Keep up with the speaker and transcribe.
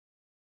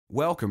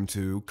Welcome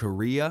to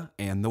Korea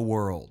and the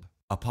World,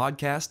 a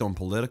podcast on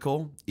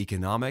political,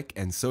 economic,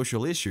 and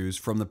social issues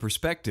from the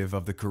perspective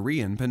of the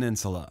Korean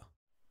Peninsula.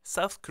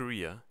 South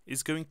Korea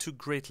is going to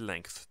great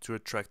lengths to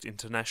attract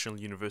international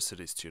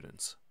university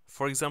students,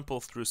 for example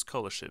through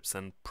scholarships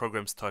and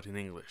programs taught in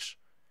English.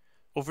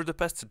 Over the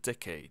past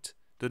decade,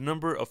 the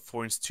number of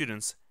foreign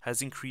students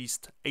has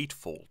increased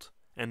eightfold,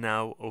 and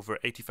now over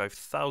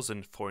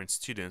 85,000 foreign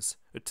students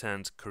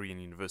attend Korean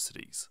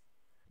universities.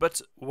 But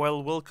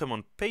while welcome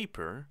on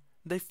paper,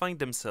 they find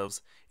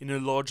themselves in a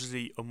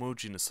largely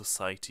homogeneous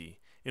society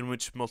in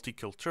which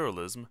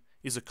multiculturalism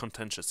is a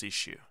contentious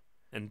issue,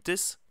 and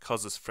this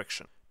causes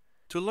friction.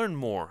 To learn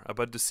more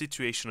about the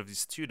situation of these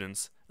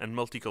students and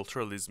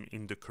multiculturalism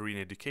in the Korean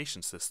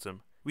education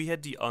system, we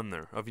had the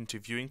honor of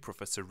interviewing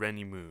Professor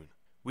Rennie Moon.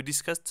 We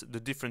discussed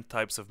the different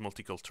types of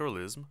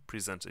multiculturalism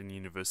present in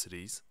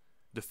universities,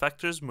 the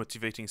factors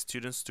motivating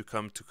students to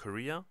come to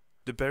Korea,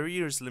 the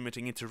barriers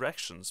limiting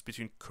interactions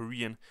between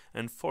Korean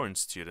and foreign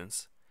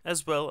students,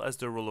 as well as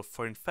the role of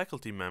foreign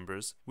faculty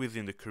members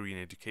within the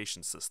Korean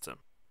education system.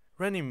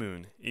 Rennie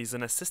Moon is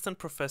an assistant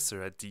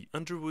professor at the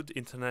Underwood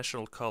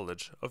International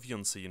College of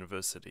Yonsei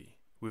University,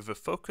 with a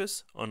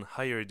focus on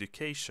higher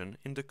education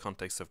in the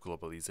context of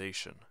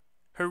globalization.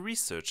 Her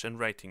research and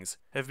writings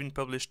have been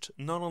published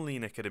not only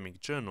in academic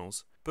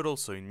journals, but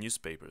also in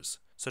newspapers,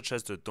 such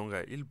as the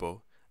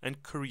Donga-ilbo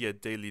and Korea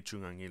Daily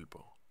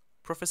Jungang-ilbo.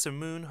 Professor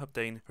Moon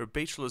obtained her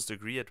bachelor's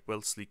degree at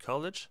Wellesley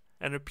College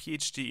and her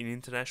PhD in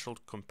International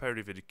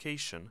Comparative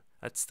Education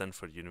at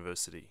Stanford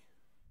University.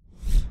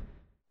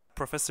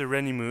 Professor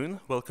Rennie Moon,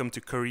 welcome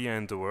to Korea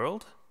and the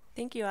World.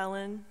 Thank you,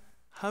 Alan.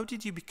 How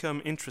did you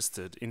become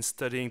interested in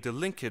studying the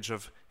linkage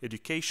of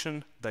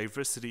education,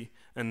 diversity,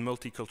 and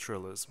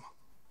multiculturalism?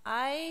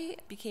 I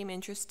became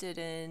interested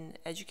in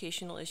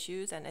educational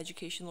issues and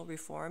educational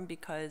reform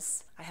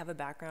because I have a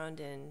background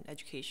in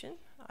education.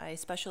 I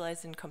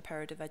specialize in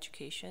comparative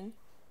education.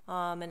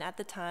 And at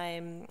the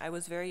time, I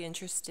was very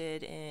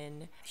interested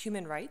in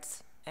human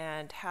rights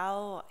and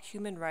how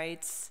human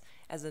rights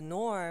as a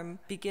norm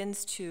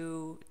begins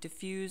to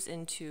diffuse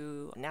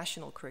into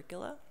national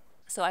curricula.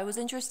 So I was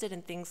interested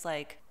in things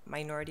like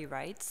minority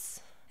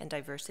rights and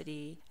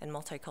diversity and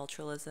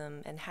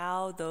multiculturalism and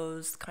how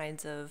those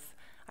kinds of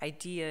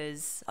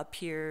ideas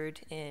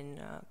appeared in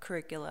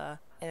curricula.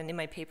 And in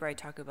my paper, I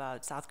talk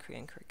about South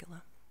Korean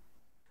curricula.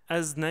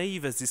 As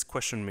naive as this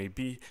question may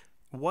be,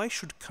 why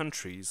should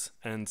countries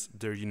and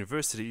their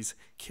universities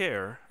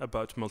care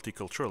about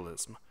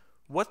multiculturalism?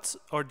 What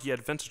are the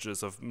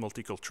advantages of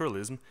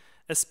multiculturalism,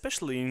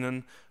 especially in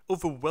an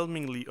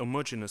overwhelmingly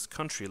homogeneous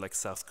country like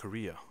South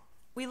Korea?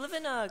 We live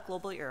in a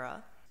global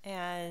era,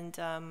 and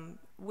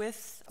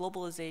with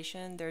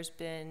globalization, there's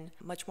been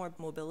much more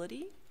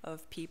mobility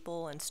of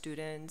people and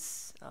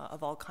students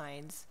of all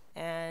kinds.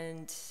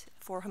 And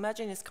for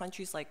homogeneous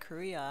countries like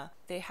Korea,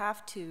 they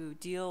have to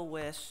deal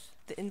with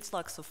the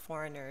influx of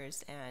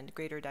foreigners and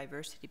greater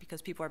diversity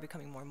because people are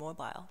becoming more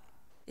mobile.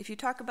 If you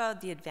talk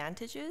about the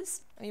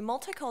advantages,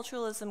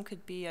 multiculturalism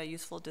could be a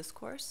useful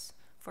discourse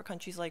for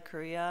countries like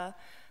Korea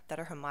that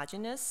are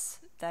homogeneous,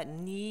 that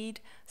need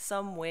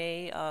some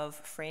way of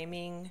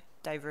framing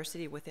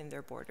diversity within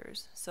their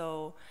borders.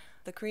 So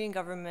the Korean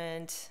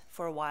government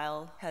for a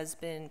while has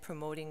been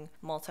promoting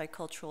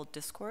multicultural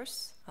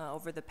discourse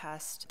over the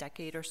past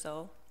decade or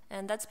so.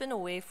 And that's been a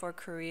way for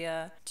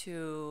Korea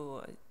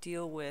to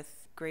deal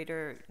with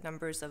greater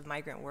numbers of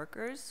migrant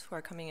workers who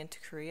are coming into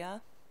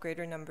Korea,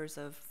 greater numbers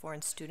of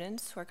foreign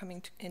students who are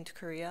coming into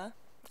Korea,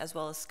 as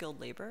well as skilled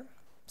labor.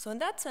 So in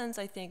that sense,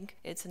 I think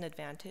it's an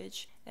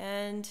advantage.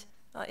 And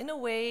in a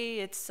way,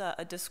 it's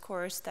a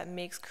discourse that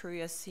makes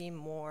Korea seem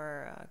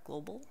more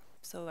global.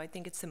 So I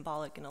think it's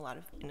symbolic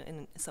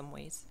in some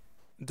ways.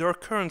 There are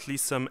currently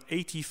some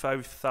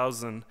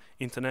 85,000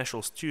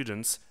 international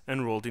students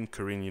enrolled in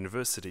Korean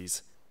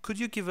universities. Could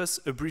you give us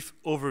a brief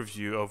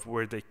overview of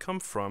where they come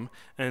from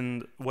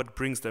and what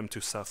brings them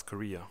to South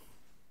Korea?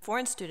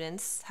 Foreign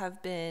students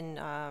have been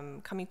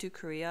coming to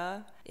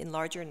Korea in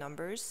larger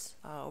numbers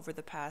over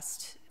the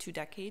past 2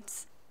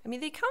 decades.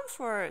 They come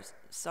for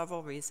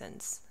several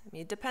reasons.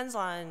 It depends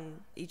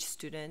on each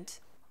student.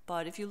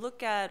 But if you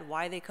look at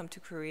why they come to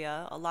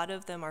Korea, a lot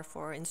of them are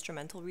for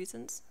instrumental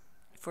reasons.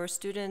 For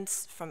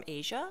students from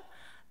Asia,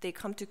 they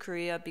come to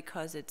Korea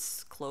because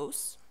it's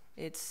close.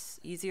 It's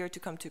easier to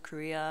come to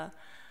Korea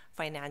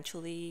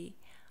financially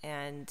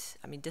and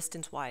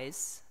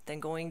distance-wise than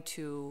going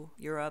to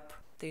Europe,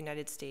 the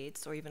United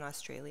States, or even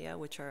Australia,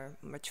 which are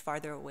much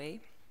farther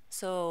away.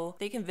 So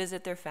they can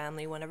visit their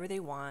family whenever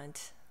they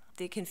want.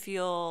 They can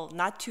feel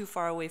not too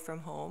far away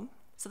from home.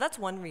 So that's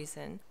one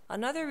reason.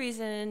 Another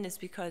reason is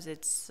because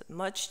it's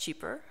much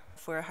cheaper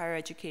for higher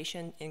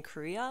education in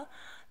Korea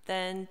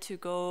than to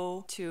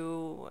go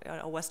to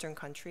a Western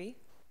country.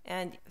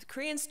 And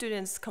Korean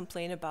students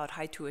complain about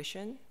high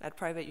tuition at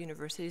private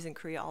universities in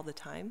Korea all the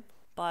time.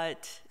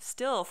 But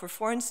still, for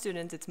foreign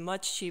students, it's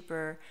much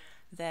cheaper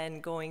than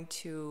going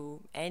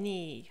to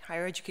any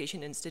higher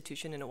education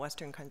institution in a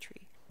Western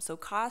country. So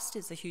cost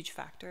is a huge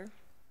factor.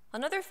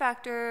 Another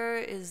factor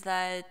is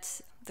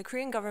that the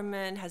Korean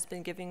government has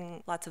been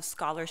giving lots of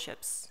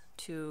scholarships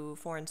to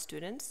foreign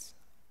students.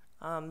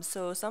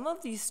 So some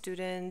of these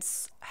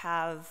students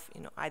have,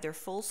 either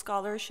full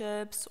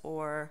scholarships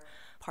or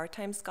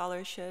part-time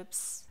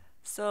scholarships.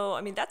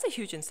 So, that's a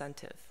huge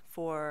incentive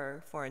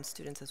for foreign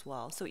students as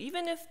well. So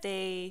even if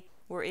they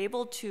were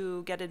able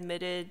to get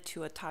admitted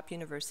to a top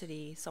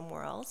university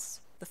somewhere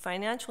else, the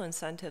financial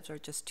incentives are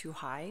just too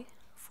high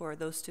for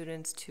those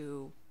students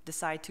to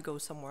decide to go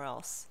somewhere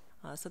else.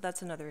 So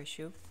that's another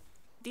issue.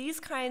 These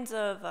kinds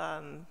of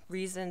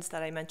reasons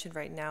that I mentioned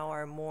right now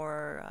are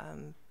more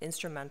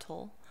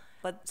instrumental.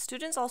 But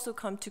students also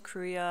come to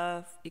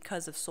Korea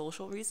because of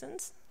social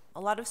reasons.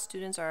 A lot of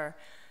students are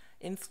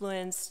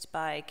influenced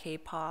by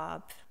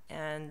K-pop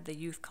and the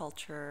youth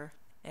culture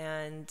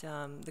and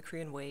the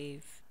Korean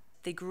wave.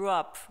 They grew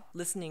up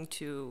listening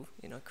to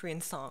Korean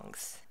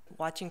songs,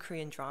 watching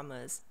Korean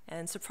dramas.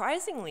 And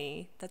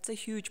surprisingly, that's a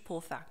huge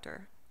pull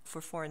factor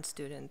for foreign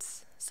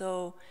students.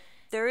 So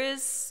there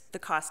is the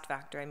cost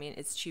factor.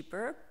 It's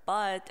cheaper,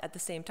 but at the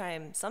same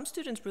time, some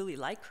students really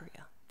like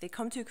Korea. They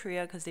come to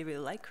Korea because they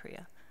really like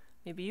Korea.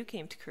 Maybe you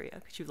came to Korea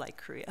because you like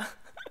Korea.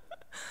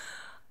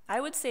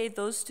 I would say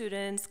those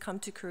students come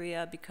to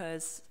Korea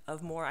because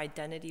of more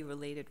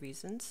identity-related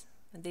reasons.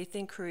 And they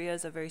think Korea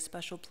is a very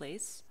special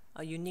place,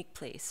 a unique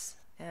place.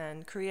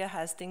 And Korea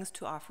has things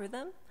to offer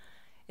them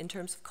in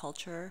terms of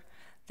culture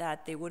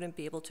that they wouldn't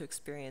be able to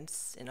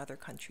experience in other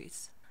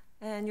countries.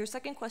 And your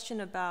second question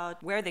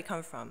about where they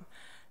come from.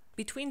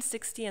 Between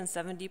 60 and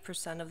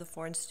 70% of the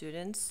foreign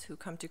students who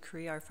come to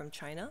Korea are from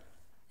China.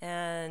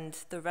 And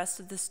the rest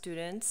of the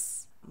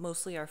students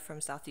mostly are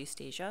from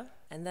Southeast Asia.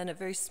 And then a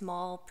very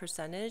small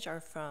percentage are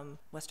from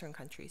Western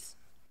countries.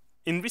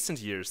 In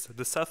recent years,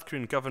 the South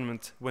Korean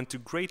government went to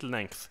great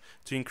length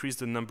to increase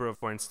the number of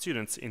foreign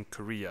students in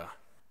Korea.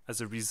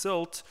 As a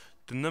result,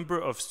 the number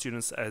of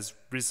students has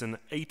risen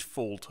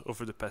eightfold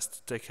over the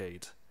past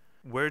decade.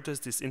 Where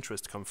does this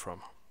interest come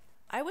from?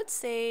 I would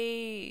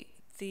say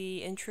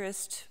the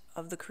interest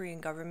of the Korean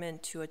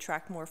government to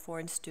attract more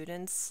foreign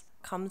students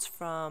comes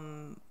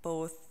from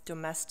both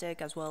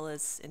domestic as well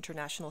as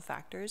international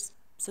factors.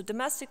 So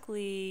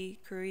domestically,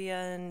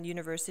 Korean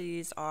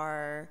universities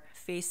are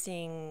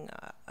facing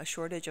a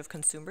shortage of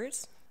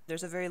consumers.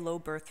 There's a very low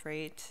birth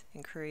rate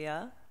in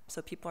Korea,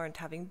 so people aren't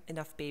having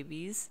enough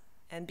babies.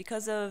 And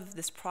because of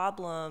this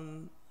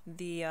problem,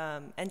 the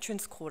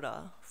entrance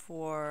quota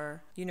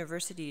for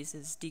universities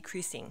is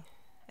decreasing.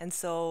 And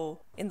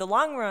so in the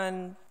long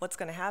run, what's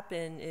going to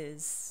happen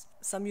is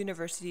some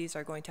universities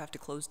are going to have to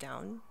close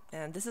down.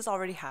 And this is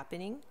already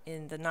happening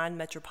in the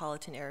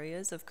non-metropolitan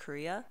areas of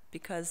Korea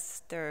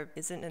because there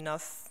isn't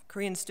enough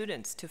Korean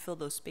students to fill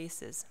those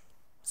spaces.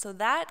 So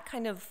that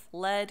kind of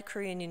led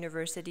Korean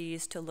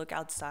universities to look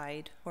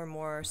outside for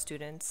more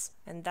students.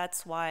 And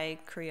that's why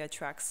Korea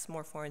attracts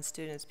more foreign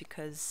students,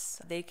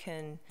 because they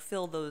can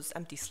fill those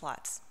empty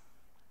slots.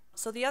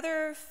 So the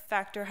other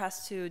factor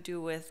has to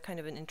do with kind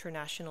of an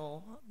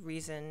international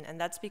reason, and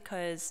that's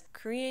because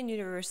Korean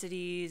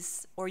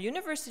universities, or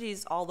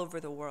universities all over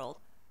the world,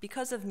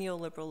 because of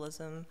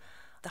neoliberalism,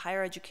 the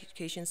higher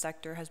education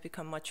sector has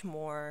become much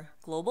more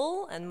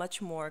global and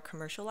much more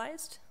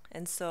commercialized.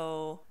 And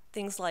so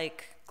things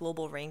like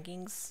global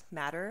rankings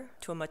matter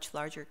to a much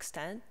larger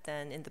extent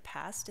than in the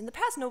past. In the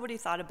past, nobody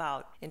thought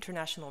about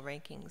international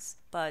rankings.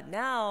 But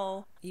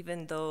now,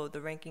 even though the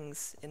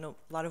rankings in a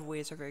lot of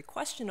ways are very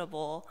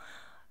questionable,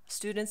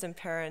 students and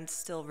parents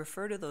still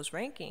refer to those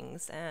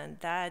rankings, and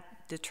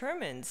that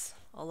determines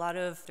a lot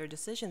of their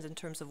decisions in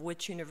terms of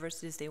which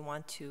universities they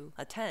want to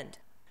attend.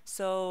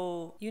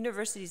 So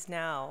universities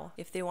now,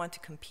 if they want to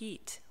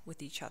compete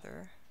with each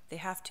other, they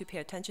have to pay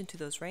attention to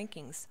those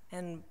rankings.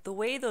 And the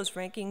way those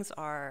rankings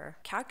are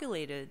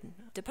calculated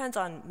depends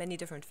on many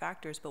different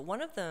factors, but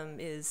one of them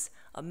is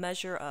a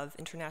measure of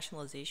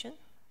internationalization.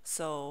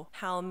 So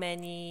how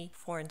many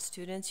foreign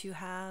students you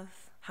have,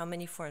 how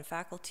many foreign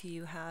faculty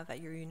you have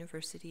at your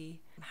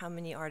university, how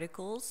many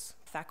articles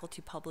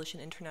faculty publish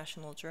in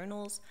international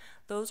journals.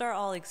 Those are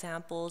all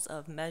examples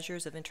of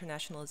measures of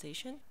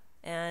internationalization.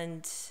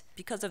 And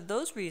because of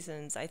those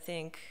reasons, I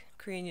think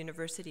Korean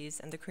universities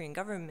and the Korean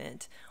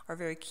government are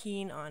very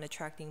keen on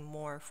attracting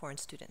more foreign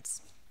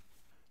students.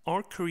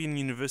 Are Korean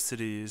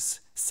universities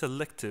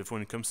selective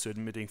when it comes to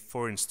admitting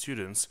foreign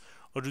students,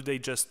 or do they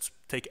just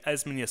take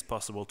as many as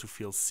possible to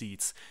fill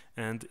seats?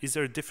 And is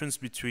there a difference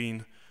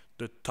between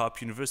the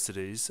top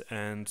universities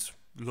and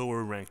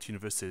lower ranked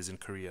universities in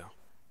Korea?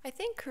 I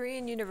think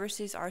Korean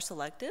universities are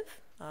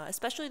selective,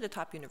 especially the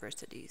top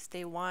universities.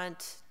 They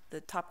want the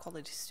top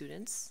quality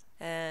students.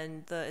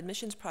 And the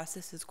admissions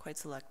process is quite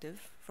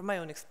selective, from my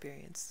own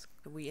experience.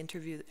 We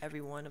interview every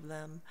one of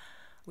them.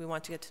 We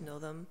want to get to know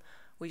them.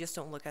 We just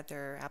don't look at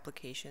their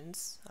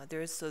applications.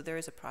 There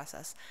is a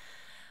process.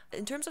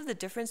 In terms of the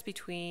difference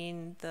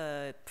between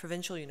the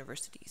provincial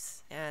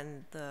universities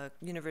and the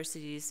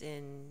universities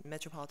in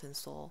metropolitan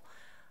Seoul,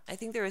 I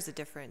think there is a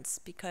difference,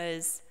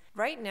 because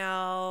right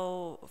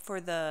now,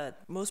 for the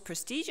most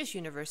prestigious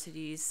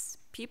universities,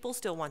 people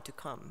still want to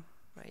come.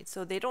 right?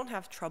 So they don't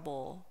have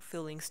trouble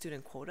filling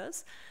student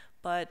quotas,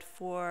 but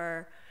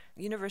for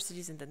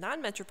universities in the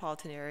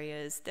non-metropolitan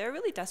areas, they're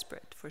really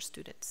desperate for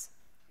students.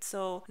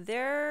 So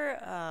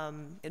their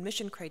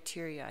admission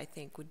criteria, I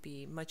think, would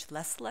be much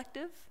less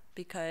selective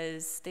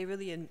because they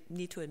really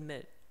need to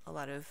admit a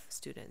lot of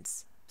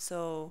students.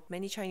 So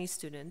many Chinese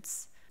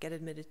students get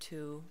admitted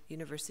to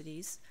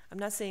universities. I'm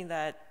not saying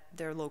that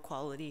they're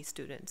low-quality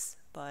students,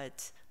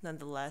 but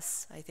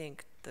nonetheless, I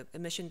think the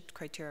admission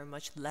criteria are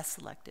much less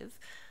selective.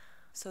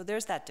 So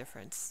there's that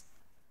difference.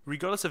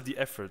 Regardless of the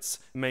efforts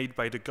made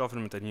by the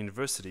government and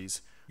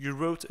universities, you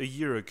wrote a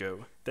year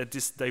ago that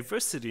this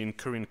diversity in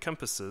Korean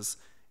campuses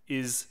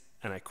is,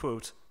 and I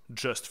quote,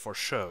 just for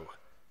show.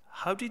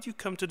 How did you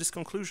come to this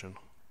conclusion?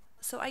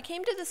 So I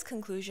came to this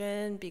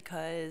conclusion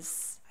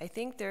because I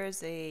think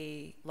there's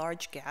a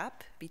large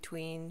gap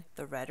between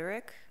the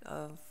rhetoric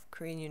of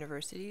Korean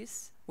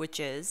universities, which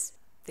is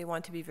they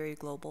want to be very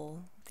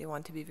global, they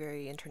want to be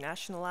very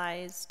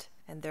internationalized,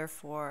 and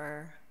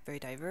therefore very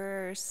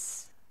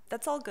diverse.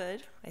 That's all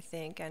good, I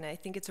think, and I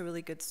think it's a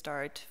really good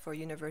start for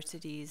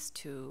universities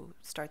to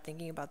start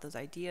thinking about those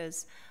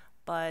ideas.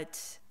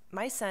 But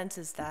my sense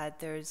is that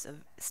there's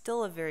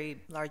still a very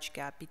large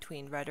gap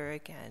between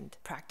rhetoric and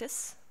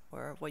practice,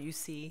 or what you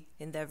see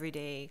in the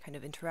everyday kind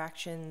of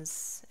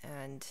interactions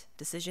and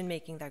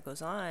decision-making that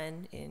goes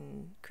on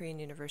in Korean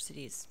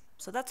universities.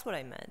 So that's what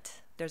I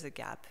meant. There's a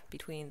gap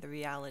between the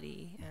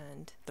reality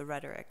and the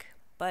rhetoric.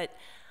 But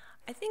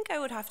I think I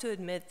would have to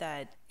admit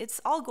that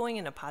it's all going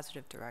in a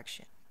positive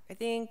direction. I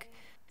think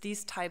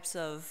these types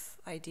of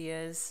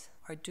ideas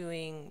are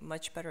doing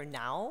much better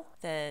now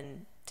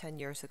than 10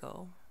 years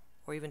ago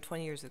or even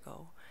 20 years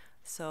ago.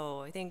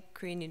 So I think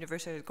Korean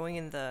universities are going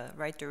in the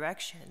right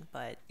direction,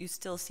 but you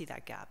still see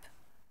that gap.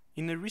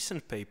 In a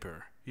recent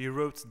paper, you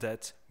wrote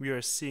that we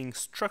are seeing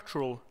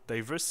structural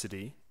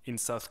diversity in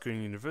South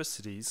Korean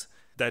universities,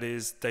 that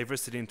is,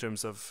 diversity in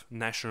terms of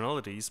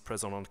nationalities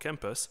present on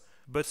campus,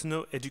 but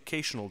no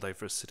educational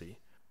diversity.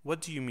 What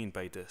do you mean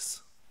by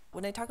this?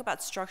 When I talk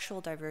about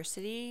structural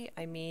diversity,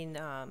 I mean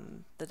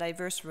the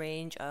diverse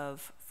range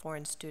of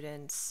foreign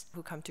students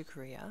who come to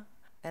Korea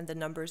and the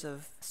numbers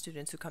of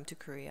students who come to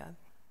Korea.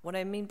 What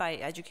I mean by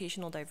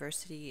educational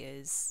diversity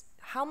is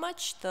how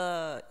much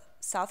the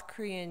South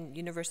Korean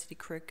university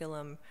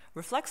curriculum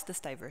reflects this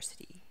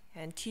diversity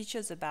and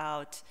teaches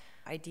about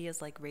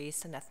ideas like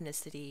race and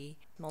ethnicity,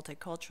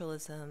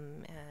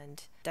 multiculturalism,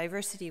 and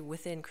diversity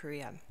within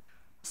Korea.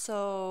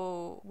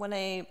 So when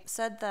I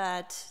said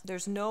that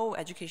there's no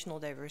educational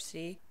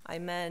diversity, I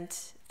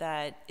meant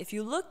that if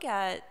you look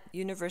at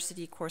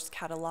university course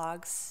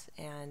catalogs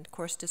and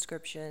course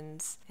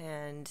descriptions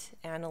and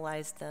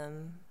analyze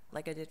them,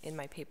 like I did in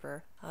my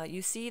paper,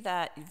 you see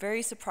that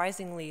very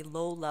surprisingly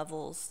low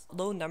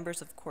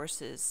numbers of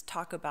courses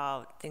talk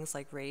about things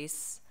like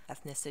race,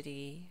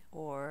 ethnicity,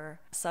 or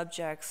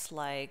subjects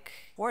like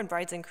foreign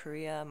brides in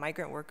Korea,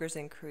 migrant workers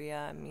in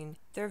Korea. I mean,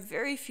 there are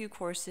very few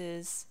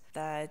courses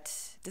that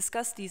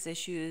discuss these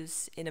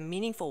issues in a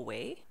meaningful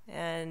way.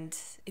 And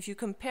if you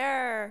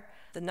compare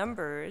the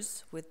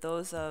numbers with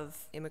those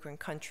of immigrant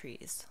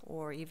countries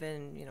or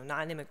even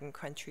non-immigrant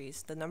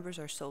countries, the numbers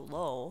are so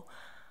low.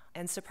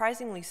 And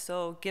surprisingly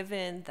so,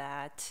 given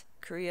that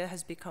Korea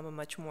has become a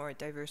much more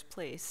diverse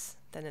place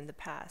than in the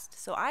past.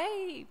 So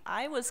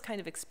I was kind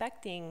of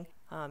expecting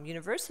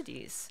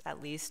universities,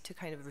 at least, to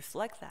kind of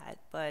reflect that,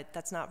 but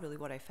that's not really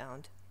what I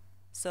found.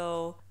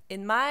 So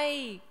in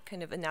my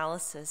kind of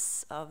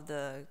analysis of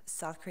the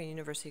South Korean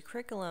university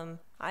curriculum,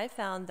 I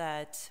found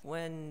that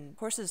when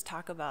courses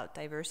talk about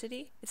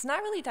diversity, it's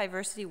not really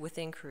diversity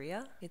within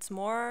Korea. It's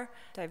more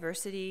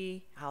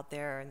diversity out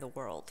there in the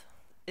world.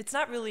 It's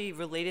not really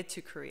related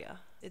to Korea.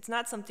 It's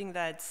not something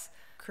that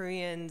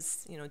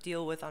Koreans,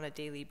 deal with on a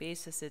daily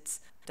basis. It's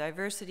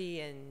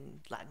diversity in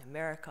Latin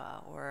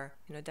America or,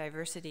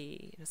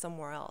 diversity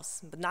somewhere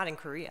else, but not in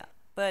Korea.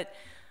 But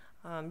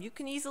you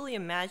can easily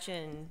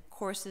imagine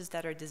courses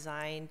that are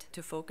designed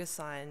to focus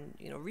on,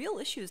 real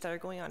issues that are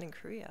going on in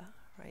Korea,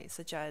 right?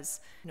 Such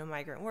as,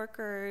 migrant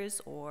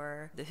workers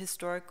or the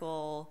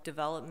historical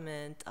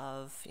development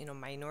of,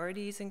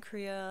 minorities in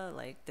Korea,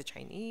 like the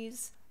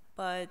Chinese.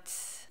 But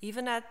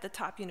even at the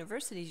top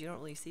universities, you don't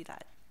really see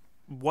that.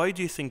 Why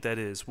do you think that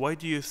is? Why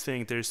do you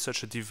think there is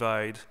such a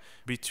divide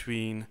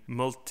between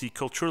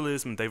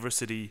multiculturalism and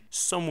diversity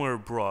somewhere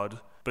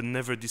abroad, but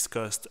never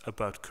discussed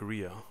about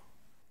Korea?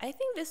 I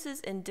think this is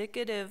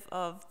indicative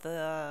of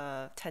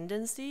the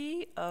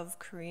tendency of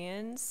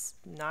Koreans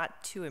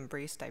not to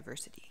embrace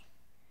diversity.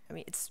 I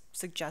mean, it's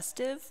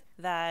suggestive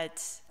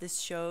that this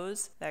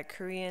shows that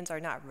Koreans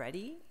are not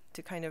ready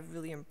to kind of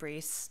really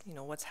embrace,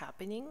 what's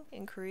happening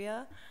in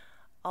Korea,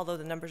 although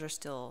the numbers are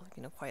still,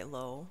 quite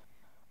low.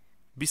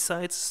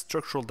 Besides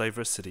structural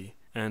diversity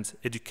and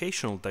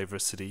educational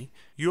diversity,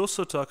 you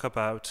also talk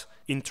about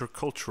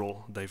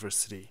intercultural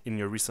diversity in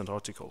your recent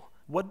article.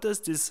 What does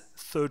this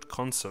third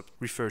concept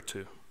refer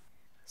to?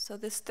 So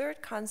this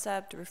third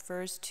concept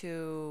refers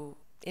to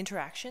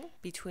interaction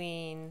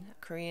between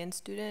Korean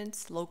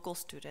students, local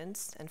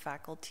students, and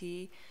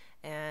faculty,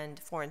 and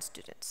foreign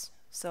students.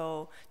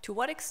 So to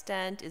what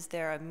extent is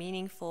there a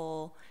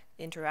meaningful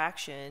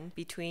interaction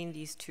between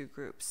these two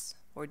groups?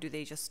 Or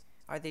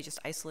are they just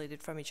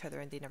isolated from each other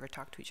and they never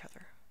talk to each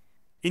other?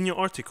 In your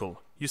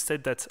article, you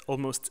said that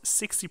almost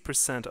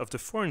 60% of the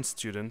foreign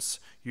students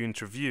you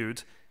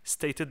interviewed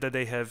stated that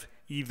they have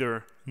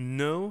either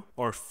no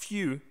or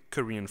few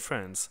Korean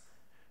friends.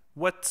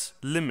 What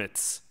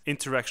limits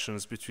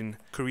interactions between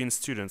Korean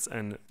students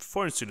and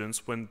foreign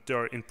students when they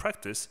are in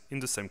practice in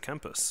the same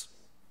campus?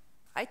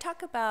 I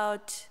talk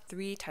about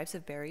 3 types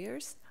of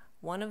barriers.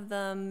 One of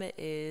them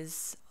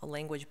is a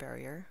language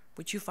barrier,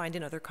 which you find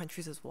in other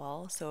countries as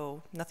well,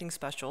 so nothing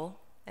special.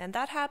 And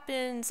that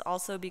happens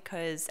also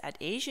because at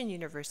Asian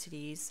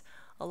universities,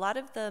 a lot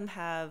of them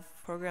have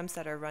programs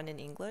that are run in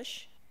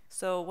English.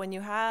 So when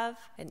you have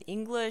an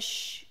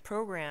English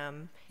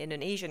program in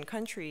an Asian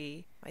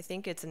country, I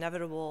think it's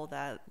inevitable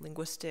that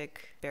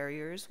linguistic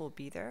barriers will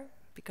be there.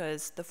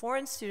 Because the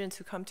foreign students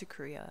who come to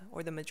Korea,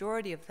 or the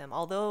majority of them,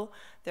 although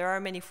there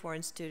are many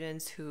foreign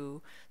students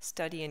who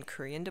study in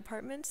Korean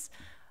departments,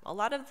 a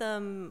lot of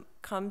them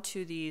come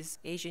to these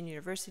Asian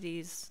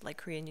universities, like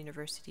Korean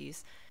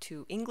universities,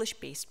 to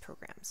English-based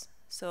programs.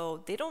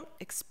 So they don't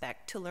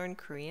expect to learn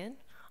Korean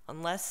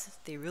unless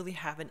they really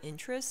have an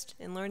interest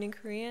in learning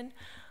Korean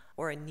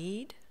or a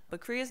need. But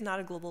Korea is not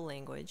a global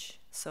language,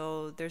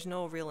 so there's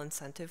no real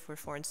incentive for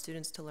foreign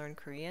students to learn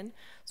Korean.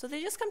 So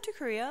they just come to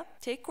Korea,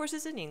 take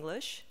courses in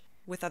English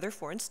with other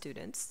foreign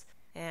students,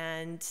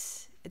 and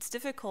it's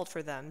difficult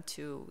for them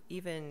to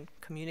even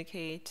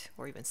communicate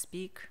or even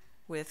speak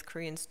with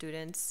Korean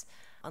students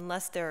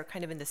unless they're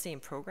kind of in the same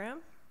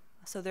program.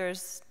 So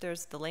there's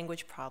the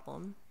language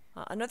problem.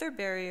 Another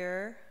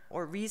barrier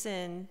or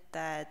reason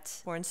that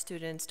foreign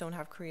students don't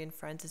have Korean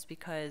friends is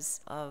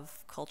because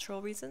of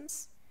cultural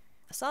reasons.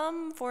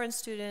 Some foreign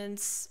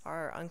students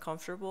are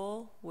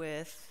uncomfortable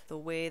with the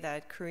way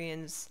that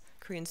Korean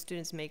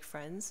students make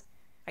friends.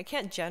 I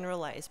can't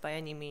generalize by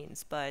any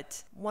means,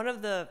 but one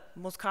of the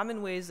most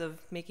common ways of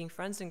making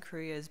friends in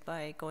Korea is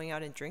by going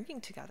out and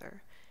drinking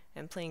together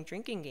and playing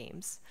drinking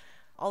games.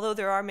 Although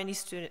there are many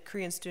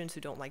Korean students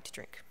who don't like to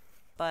drink.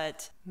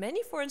 But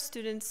many foreign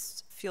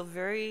students feel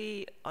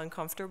very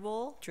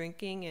uncomfortable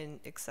drinking in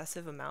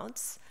excessive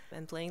amounts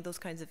and playing those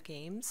kinds of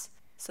games.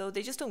 So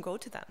they just don't go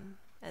to them.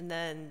 And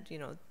then,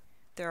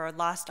 there are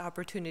lost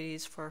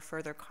opportunities for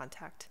further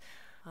contact.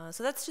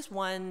 So that's just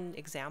one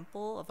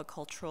example of a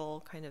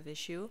cultural kind of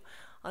issue.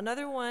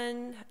 Another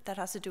one that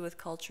has to do with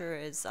culture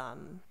is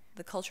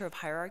the culture of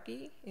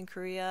hierarchy in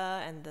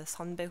Korea and the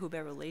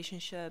선배-후배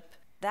relationship.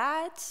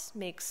 That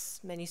makes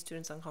many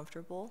students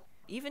uncomfortable.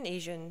 Even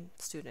Asian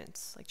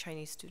students, like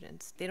Chinese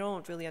students, they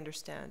don't really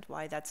understand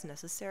why that's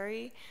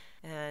necessary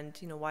and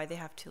why they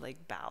have to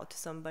bow to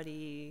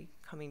somebody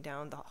coming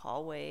down the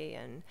hallway,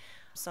 and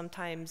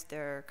sometimes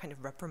they're kind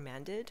of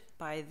reprimanded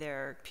by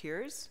their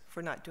peers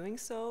for not doing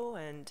so,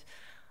 and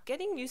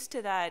getting used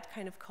to that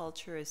kind of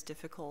culture is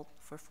difficult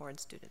for foreign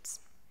students.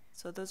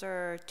 So those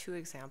are 2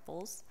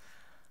 examples.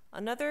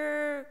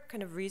 Another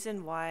kind of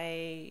reason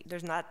why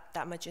there's not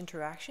that much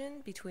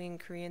interaction between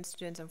Korean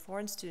students and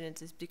foreign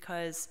students is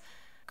because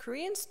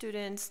Korean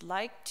students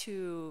like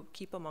to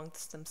keep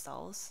amongst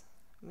themselves.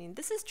 I mean,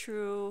 this is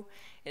true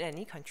in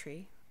any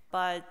country,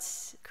 but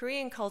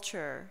Korean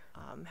culture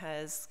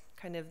has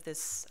kind of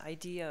this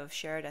idea of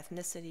shared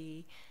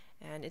ethnicity,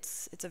 and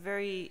it's a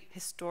very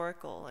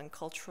historical and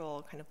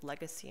cultural kind of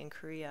legacy in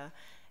Korea.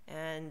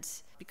 And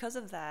because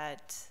of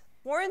that,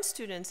 foreign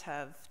students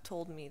have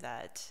told me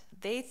that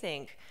they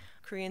think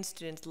Korean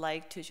students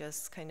like to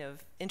just kind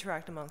of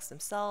interact amongst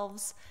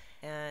themselves,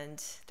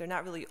 and they're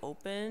not really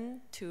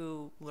open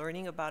to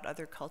learning about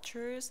other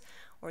cultures,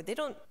 or they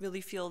don't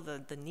really feel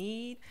the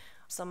need.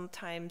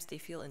 Sometimes they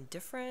feel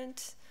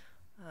indifferent.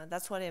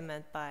 That's what I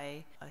meant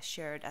by a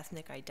shared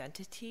ethnic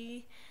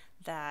identity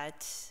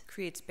that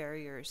creates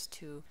barriers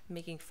to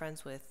making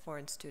friends with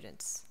foreign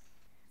students.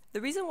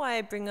 The reason why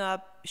I bring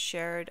up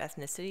shared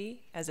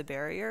ethnicity as a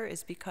barrier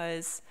is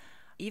because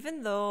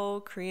even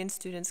though Korean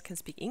students can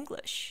speak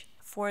English,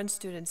 foreign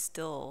students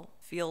still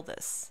feel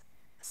this.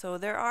 So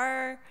there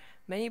are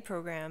many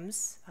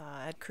programs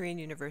at Korean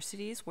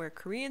universities where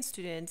Korean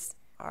students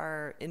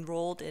are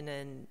enrolled in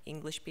an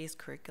English-based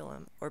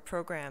curriculum or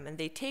program, and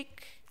they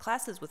take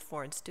classes with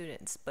foreign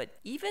students. But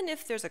even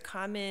if there's a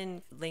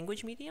common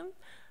language medium,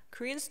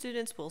 Korean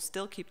students will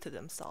still keep to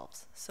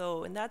themselves.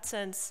 So in that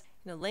sense,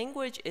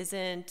 language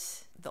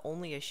isn't the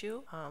only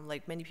issue,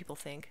 like many people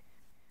think.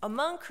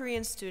 Among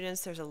Korean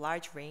students, there's a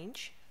large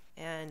range,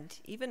 and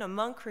even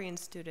among Korean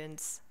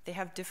students, they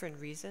have different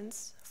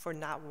reasons for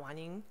not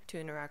wanting to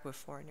interact with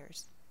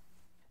foreigners.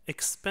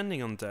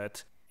 Expanding on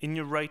that, in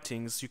your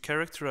writings, you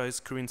characterize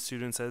Korean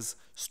students as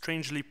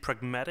strangely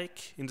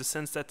pragmatic in the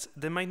sense that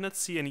they might not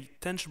see any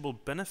tangible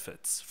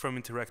benefits from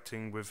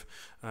interacting with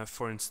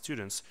foreign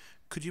students.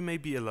 Could you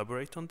maybe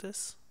elaborate on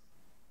this?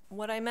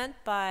 What I meant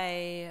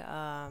by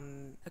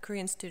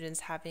Korean students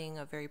having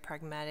a very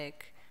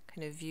pragmatic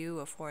kind of view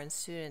of foreign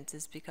students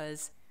is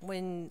because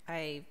When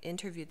I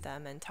interviewed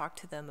them and talked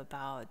to them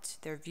about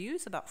their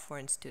views about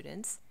foreign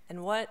students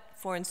and what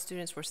foreign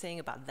students were saying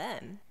about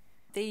them,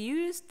 they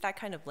used that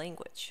kind of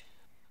language.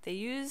 They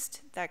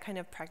used that kind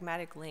of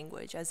pragmatic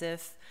language as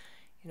if,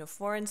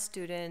 foreign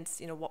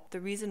students, the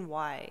reason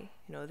why,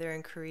 they're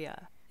in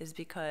Korea is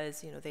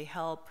because, they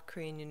help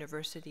Korean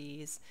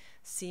universities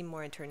seem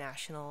more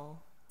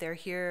international. They're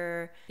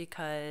here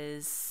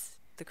because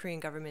the Korean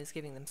government is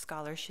giving them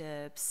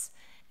scholarships.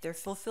 They're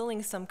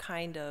fulfilling some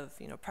kind of,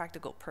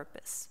 practical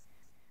purpose.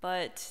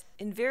 But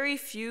in very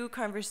few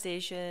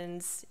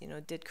conversations,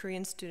 did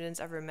Korean students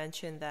ever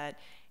mention that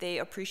they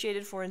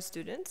appreciated foreign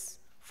students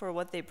for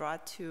what they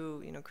brought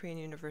to, Korean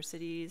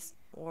universities,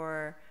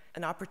 or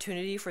an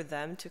opportunity for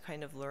them to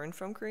kind of learn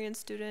from Korean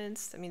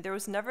students. I mean, there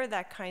was never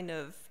that kind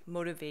of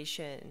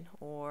motivation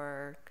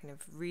or kind of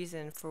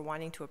reason for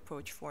wanting to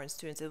approach foreign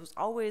students. It was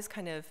always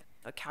kind of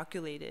a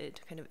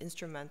calculated, kind of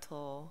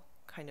instrumental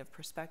kind of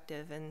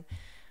perspective. And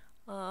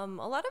a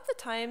lot of the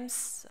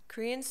times,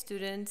 Korean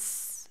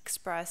students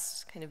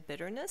expressed kind of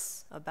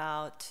bitterness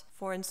about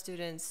foreign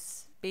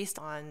students based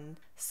on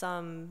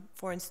some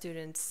foreign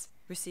students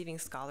receiving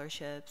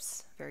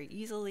scholarships very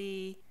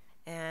easily.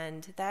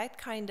 And that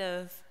kind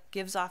of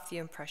gives off the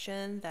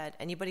impression that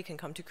anybody can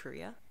come to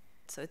Korea.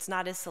 So it's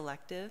not as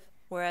selective.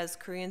 Whereas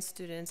Korean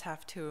students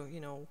have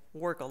to,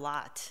 work a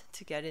lot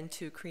to get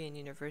into Korean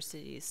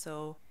universities.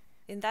 So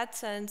in that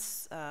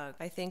sense,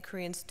 I think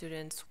Korean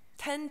students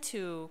tend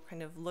to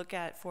kind of look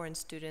at foreign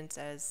students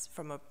as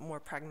from a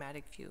more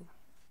pragmatic view.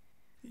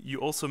 You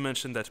also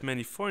mentioned that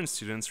many foreign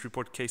students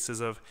report cases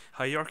of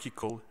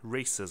hierarchical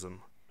racism.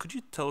 Could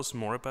you tell us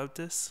more about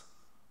this?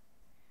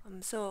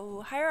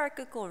 So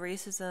hierarchical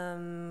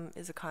racism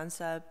is a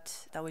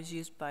concept that was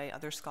used by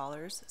other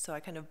scholars. So I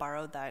kind of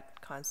borrowed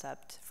that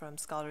concept from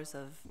scholars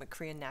of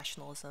Korean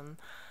nationalism.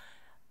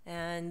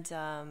 And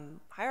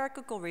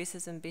hierarchical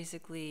racism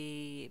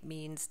basically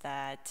means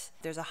that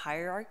there's a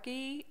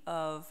hierarchy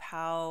of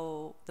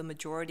how the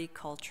majority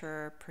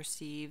culture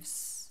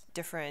perceives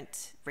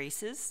different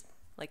races,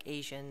 like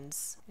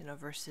Asians,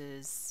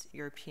 versus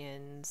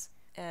Europeans.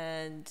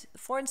 And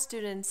foreign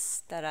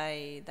students that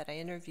I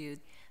interviewed,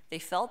 they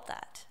felt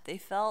that. They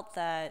felt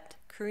that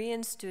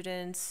Korean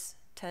students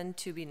tend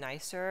to be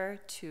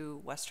nicer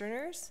to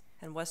Westerners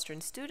and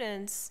Western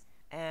students,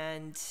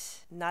 and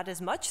not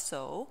as much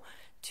so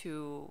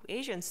to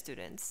Asian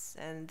students.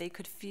 And they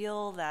could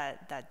feel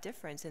that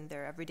difference in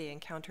their everyday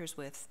encounters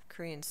with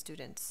Korean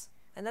students.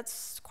 And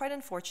that's quite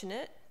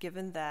unfortunate,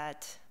 given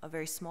that a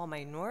very small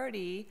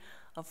minority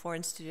of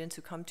foreign students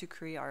who come to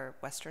Korea are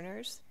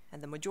Westerners,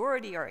 and the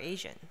majority are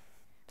Asian.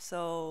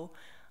 So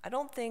I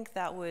don't think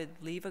that would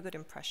leave a good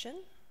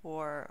impression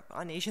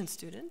on Asian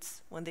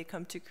students when they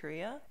come to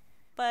Korea.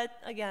 But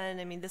again,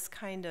 I mean, this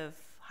kind of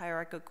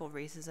hierarchical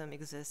racism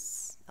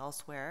exists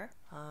elsewhere,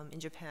 in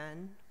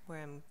Japan, where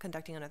I'm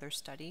conducting another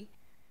study.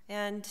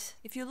 And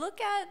if you look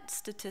at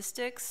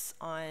statistics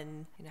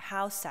on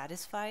how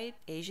satisfied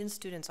Asian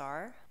students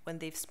are when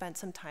they've spent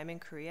some time in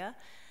Korea,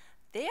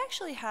 they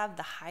actually have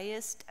the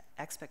highest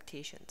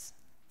expectations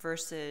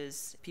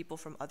versus people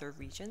from other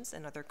regions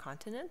and other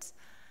continents.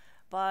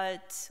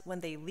 But when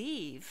they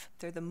leave,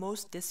 they're the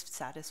most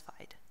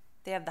dissatisfied.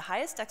 They have the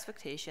highest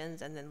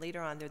expectations, and then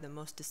later on, they're the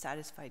most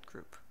dissatisfied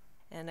group.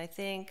 And I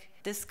think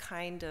this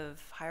kind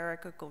of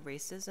hierarchical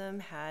racism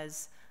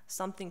has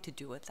something to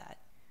do with that.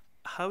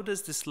 How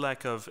does this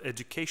lack of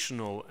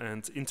educational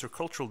and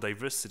intercultural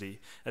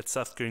diversity at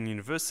South Korean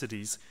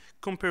universities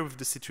compare with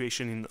the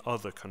situation in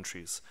other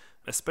countries,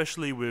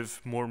 especially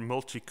with more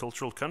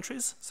multicultural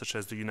countries, such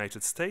as the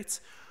United States,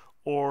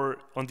 or,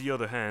 on the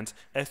other hand,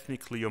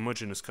 ethnically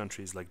homogeneous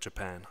countries like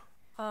Japan?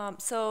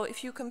 So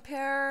if you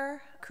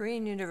compare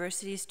Korean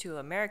universities to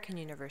American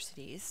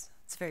universities,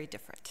 it's very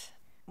different.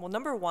 Well,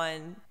 number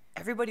one,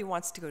 everybody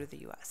wants to go to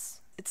the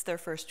US. It's their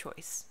first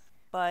choice.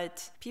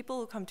 But people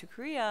who come to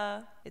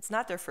Korea, it's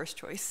not their first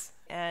choice.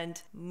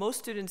 And most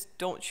students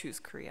don't choose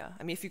Korea.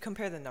 I mean, if you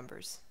compare the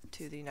numbers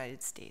to the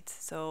United States.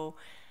 So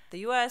the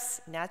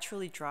US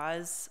naturally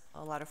draws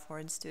a lot of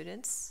foreign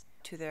students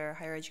to their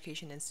higher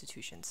education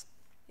institutions.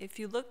 If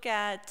you look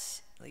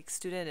at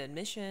student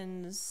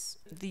admissions,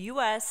 the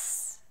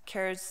US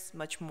cares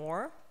much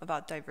more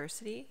about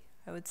diversity,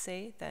 I would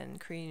say, than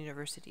Korean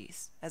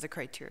universities as a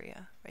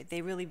criteria, right?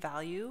 They really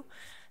value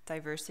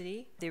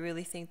diversity. They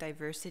really think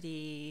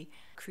diversity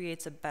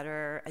creates a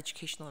better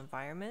educational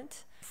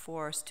environment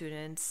for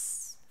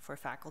students, for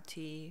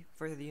faculty,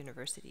 for the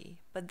university.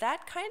 But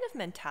that kind of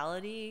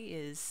mentality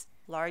is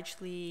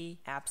largely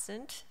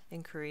absent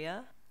in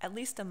Korea, at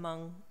least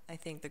among, I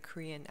think, the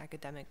Korean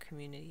academic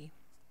community.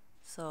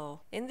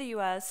 So in the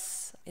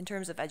US, in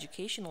terms of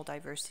educational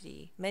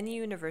diversity, many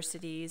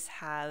universities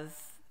have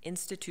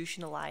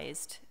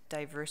institutionalized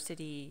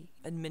diversity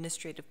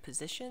administrative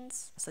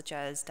positions, such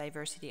as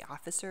diversity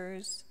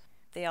officers.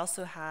 They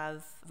also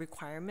have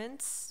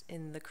requirements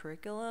in the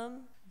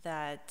curriculum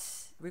that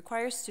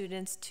require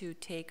students to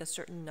take a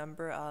certain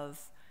number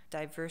of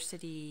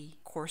diversity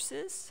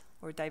courses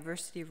or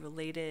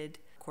diversity-related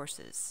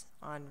courses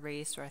on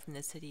race or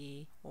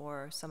ethnicity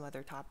or some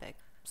other topic.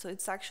 So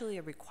it's actually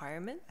a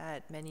requirement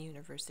at many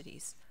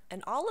universities.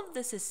 And all of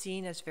this is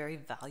seen as very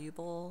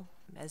valuable,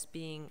 as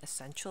being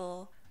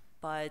essential,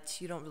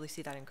 but you don't really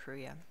see that in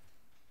Korea.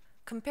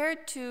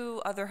 Compared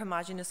to other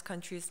homogeneous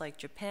countries like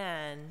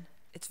Japan,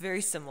 it's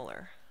very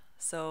similar.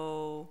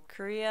 So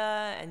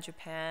Korea and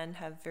Japan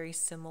have very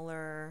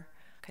similar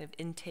kind of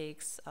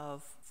intakes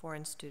of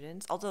foreign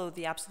students, although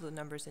the absolute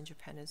numbers in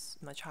Japan is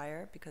much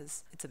higher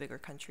because it's a bigger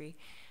country.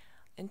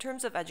 In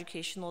terms of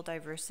educational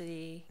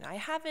diversity, I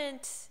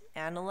haven't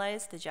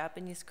analyzed the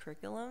Japanese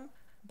curriculum,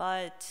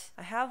 but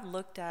I have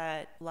looked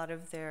at a lot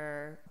of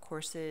their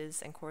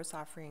courses and course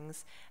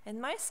offerings, and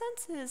my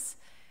sense is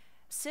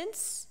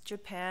since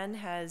Japan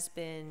has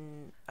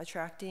been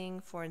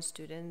attracting foreign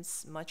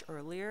students much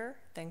earlier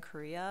than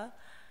Korea,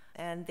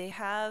 and they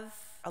have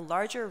a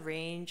larger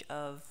range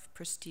of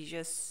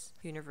prestigious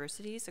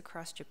universities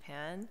across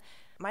Japan,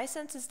 my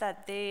sense is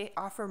that they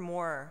offer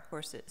more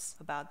courses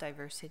about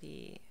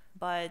diversity.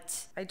 But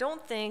I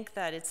don't think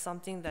that it's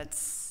something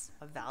that's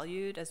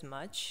valued as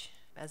much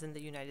as in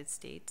the United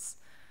States.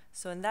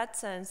 So in that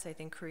sense, I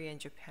think Korea and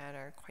Japan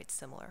are quite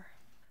similar.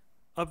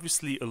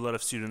 Obviously, a lot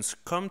of students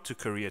come to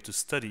Korea to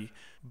study,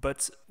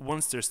 but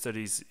once their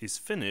studies is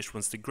finished,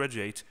 once they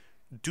graduate,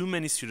 do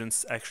many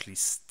students actually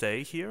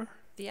stay here?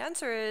 The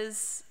answer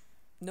is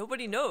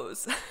nobody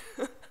knows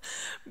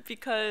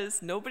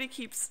because nobody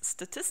keeps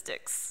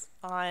statistics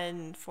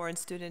on foreign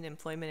student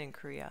employment in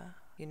Korea.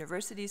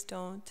 Universities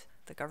don't,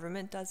 the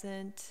government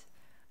doesn't,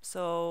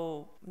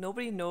 so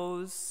nobody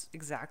knows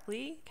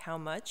exactly how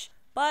much,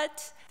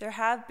 but there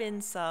have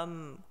been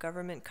some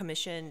government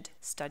commissioned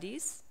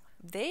studies.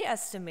 They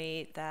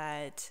estimate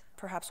that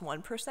perhaps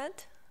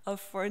 1%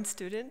 of foreign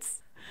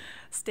students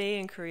stay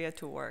in Korea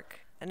to work.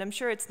 And I'm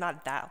sure it's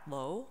not that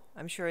low.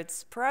 I'm sure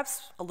it's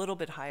perhaps a little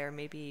bit higher,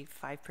 maybe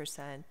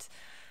 5%.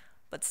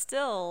 But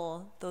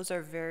still, those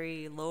are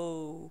very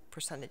low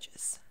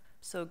percentages.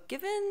 So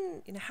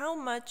given how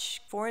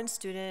much foreign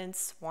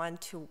students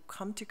want to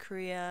come to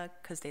Korea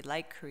because they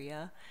like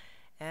Korea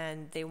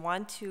and they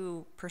want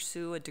to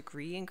pursue a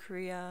degree in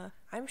Korea,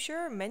 I'm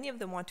sure many of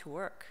them want to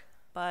work.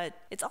 But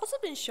it's also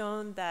been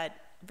shown that,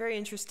 very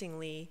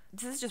interestingly,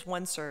 this is just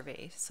one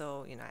survey,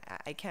 so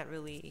I can't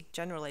really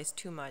generalize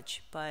too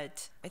much,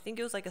 but I think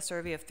it was like a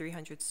survey of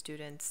 300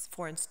 students,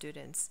 foreign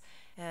students,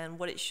 and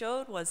what it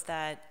showed was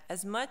that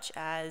as much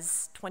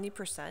as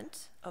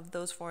 20% of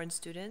those foreign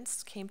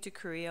students came to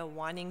Korea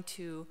wanting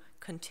to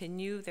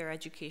continue their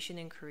education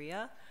in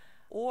Korea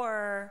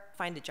or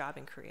find a job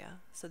in Korea.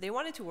 So they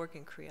wanted to work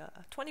in Korea,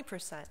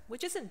 20%,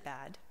 which isn't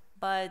bad,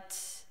 but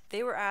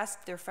they were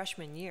asked their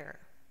freshman year.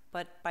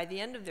 But by the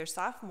end of their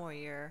sophomore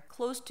year,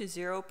 close to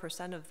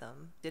 0% of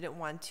them didn't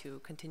want to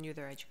continue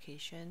their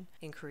education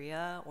in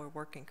Korea or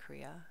work in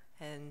Korea.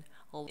 And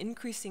an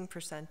increasing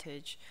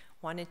percentage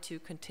wanted to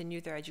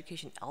continue their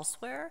education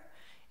elsewhere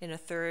in a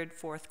third,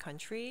 fourth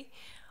country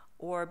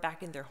or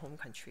back in their home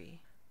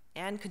country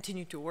and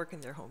continue to work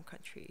in their home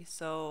country.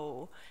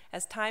 So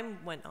as time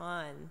went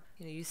on,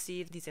 you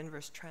see these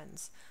inverse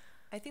trends.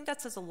 I think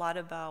that says a lot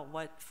about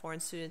what foreign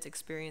students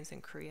experience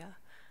in Korea.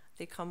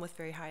 They come with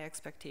very high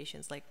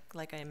expectations,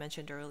 like I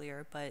mentioned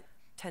earlier, but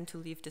tend to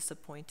leave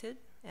disappointed.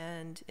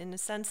 And in a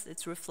sense,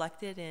 it's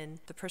reflected in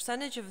the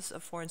percentage of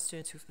foreign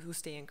students who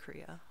stay in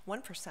Korea,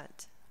 1%.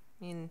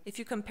 I mean, if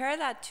you compare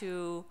that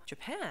to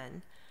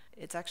Japan,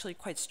 it's actually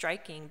quite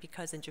striking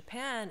because in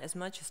Japan, as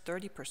much as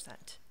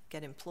 30%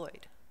 get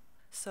employed.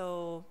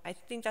 So I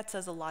think that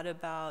says a lot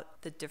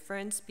about the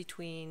difference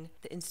between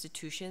the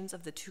institutions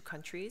of the two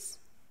countries.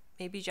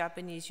 Maybe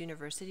Japanese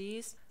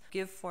universities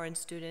give foreign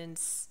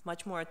students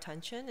much more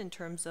attention in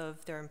terms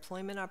of their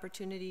employment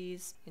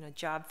opportunities,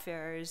 job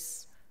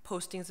fairs,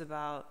 postings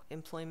about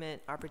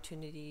employment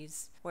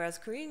opportunities, whereas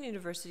Korean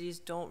universities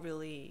don't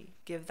really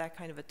give that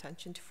kind of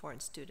attention to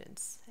foreign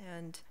students.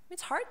 And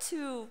it's hard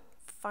to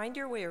find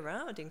your way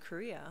around in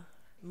Korea.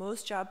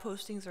 Most job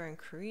postings are in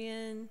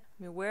Korean.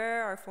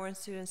 Where are foreign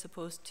students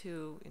supposed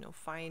to,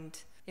 find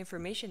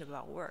information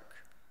about work?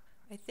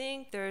 I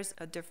think there's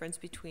a difference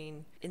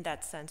in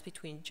that sense,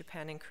 between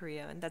Japan and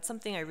Korea, and that's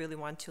something I really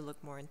want to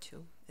look more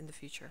into in the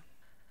future.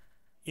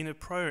 In a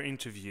prior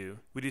interview,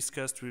 we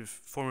discussed with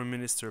former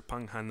Minister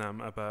Pang Ha-nam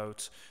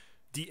about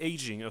the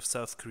aging of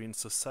South Korean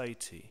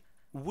society.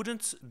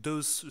 Wouldn't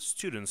those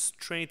students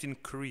trained in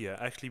Korea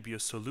actually be a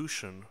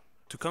solution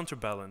to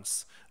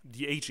counterbalance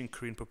the aging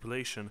Korean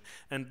population?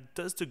 And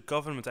does the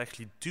government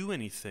actually do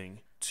anything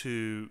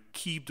to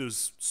keep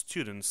those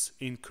students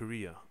in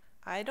Korea?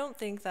 I don't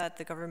think that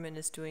the government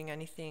is doing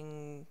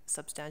anything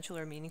substantial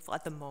or meaningful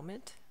at the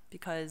moment,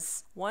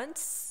 because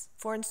once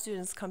foreign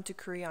students come to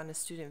Korea on a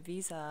student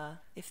visa,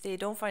 if they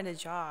don't find a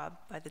job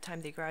by the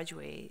time they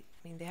graduate,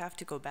 they have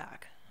to go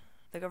back.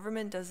 The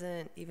government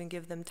doesn't even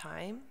give them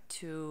time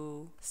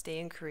to stay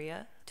in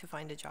Korea to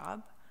find a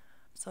job.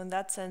 So in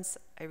that sense,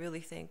 I really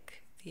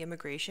think the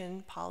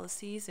immigration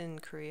policies in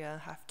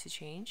Korea have to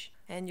change.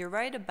 And you're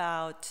right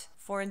about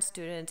foreign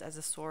students as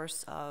a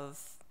source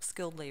of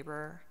skilled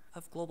labor,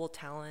 of global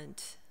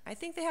talent. I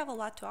think they have a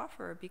lot to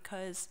offer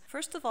because,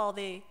 first of all,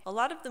 a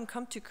lot of them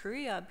come to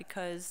Korea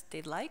because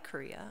they like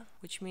Korea,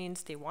 which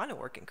means they want to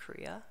work in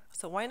Korea.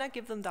 So why not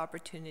give them the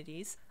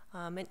opportunities?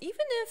 And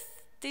even if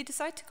they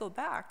decide to go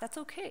back, that's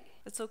okay.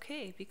 That's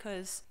okay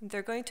because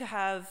they're going to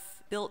have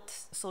built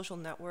social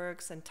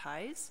networks and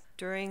ties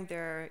during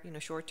their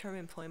short-term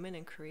employment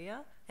in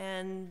Korea.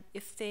 And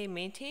if they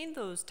maintain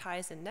those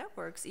ties and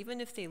networks,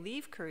 even if they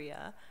leave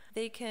Korea,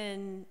 they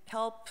can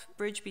help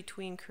bridge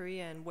between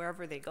Korea and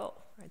wherever they go.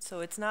 Right?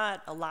 So it's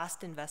not a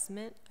last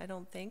investment, I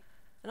don't think.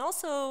 And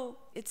also,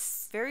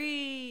 it's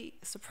very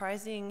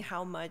surprising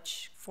how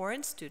much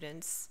foreign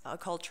students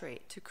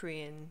acculturate to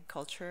Korean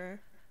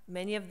culture.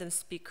 Many of them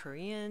speak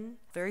Korean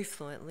very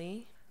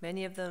fluently.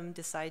 Many of them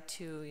decide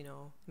to,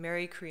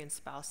 marry Korean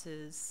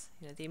spouses.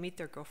 They meet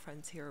their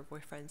girlfriends here or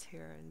boyfriends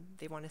here, and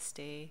they want to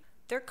stay.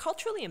 They're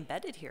culturally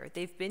embedded here.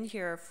 They've been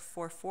here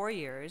for 4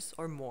 years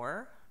or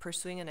more,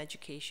 pursuing an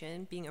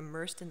education, being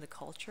immersed in the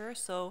culture.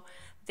 So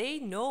they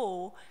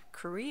know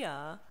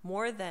Korea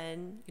more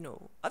than,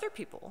 other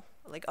people,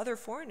 like other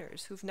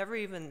foreigners who've never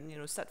even,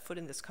 set foot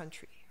in this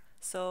country.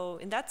 So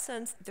in that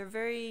sense, they're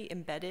very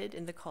embedded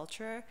in the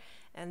culture,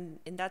 and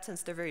in that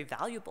sense, they're very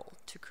valuable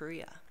to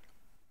Korea.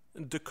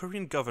 The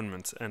Korean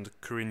government and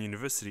Korean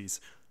universities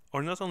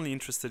are not only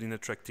interested in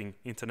attracting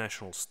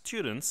international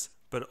students,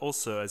 but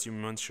also, as you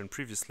mentioned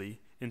previously,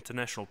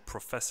 international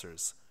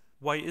professors.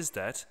 Why is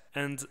that,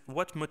 and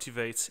what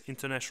motivates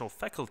international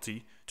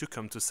faculty to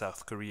come to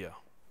South Korea?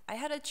 I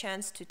had a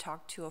chance to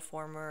talk to a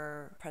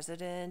former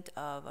president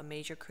of a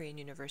major Korean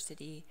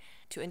university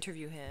to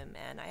interview him,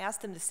 and I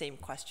asked him the same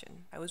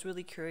question. I was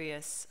really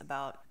curious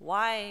about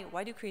why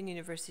do Korean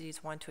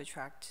universities want to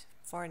attract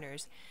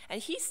foreigners?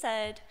 And he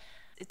said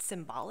it's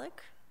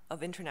symbolic of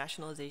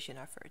internationalization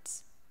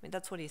efforts. I mean,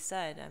 that's what he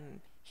said.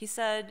 He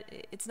said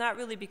it's not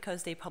really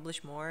because they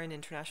publish more in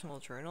international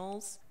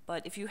journals,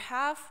 but if you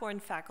have foreign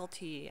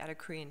faculty at a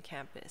Korean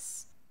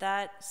campus,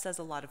 that says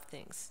a lot of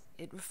things.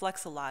 It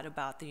reflects a lot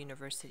about the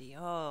university.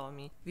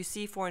 You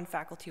see foreign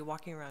faculty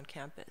walking around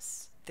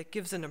campus, that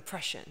gives an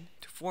impression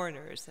to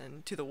foreigners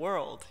and to the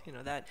world,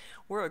 that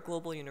we're a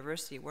global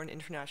university, we're an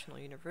international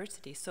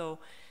university. So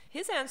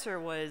his answer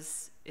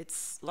was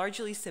it's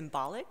largely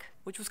symbolic,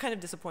 which was kind of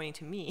disappointing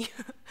to me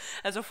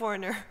as a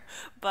foreigner,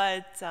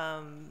 but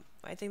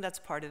I think that's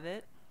part of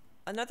it.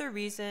 Another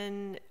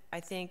reason,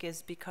 I think,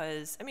 is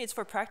because, it's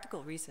for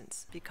practical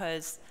reasons,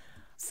 because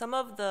some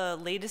of the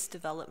latest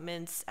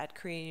developments at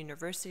Korean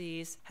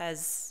universities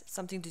has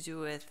something to do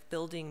with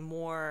building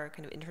more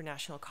kind of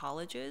international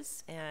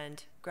colleges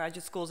and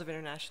graduate schools of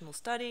international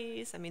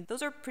studies.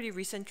 Those are pretty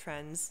recent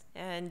trends,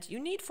 and you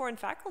need foreign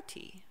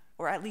faculty,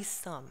 or at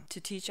least some, to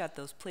teach at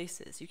those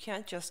places. You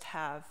can't just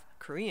have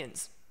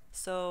Koreans.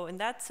 So in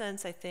that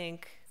sense, I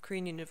think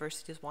Korean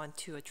universities want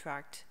to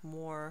attract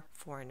more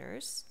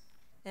foreigners.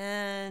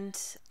 And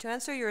to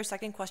answer your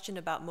second question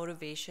about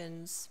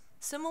motivations,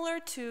 similar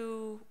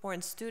to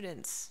foreign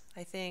students,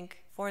 I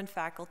think foreign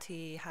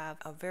faculty have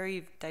a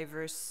very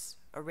diverse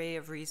array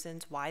of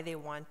reasons why they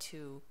want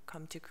to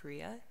come to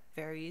Korea.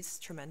 Varies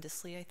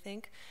tremendously, I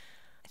think.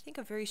 I think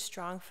a very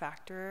strong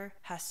factor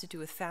has to do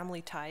with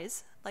family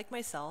ties. Like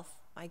myself,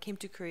 I came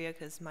to Korea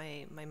because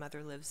my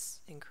mother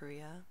lives in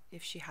Korea.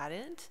 If she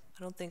hadn't,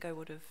 I don't think I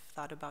would have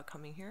thought about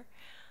coming here.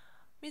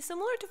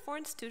 Similar to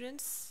foreign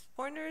students,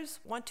 foreigners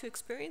want to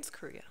experience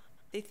Korea.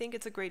 They think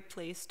it's a great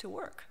place to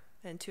work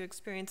and to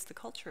experience the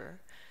culture.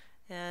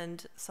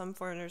 And some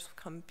foreigners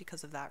come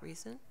because of that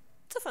reason.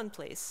 It's a fun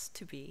place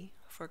to be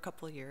for a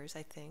couple of years,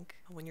 I think,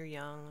 when you're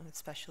young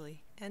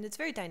especially. And it's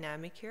very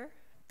dynamic here.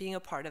 Being a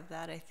part of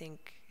that, I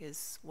think,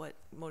 is what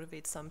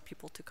motivates some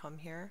people to come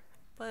here.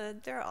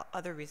 But there are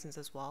other reasons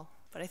as well.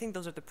 But I think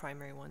those are the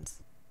primary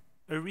ones.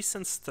 A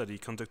recent study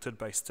conducted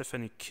by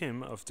Stephanie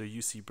Kim of the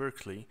UC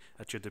Berkeley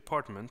at your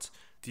department,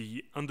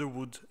 the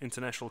Underwood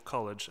International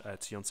College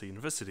at Yonsei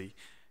University,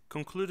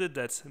 concluded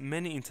that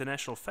many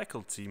international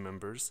faculty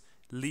members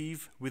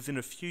leave within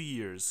a few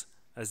years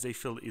as they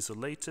feel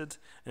isolated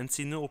and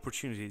see no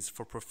opportunities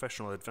for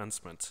professional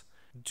advancement.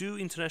 Do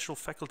international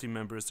faculty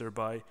members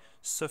thereby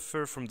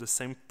suffer from the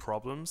same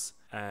problems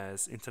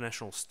as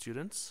international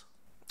students?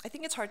 I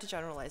think it's hard to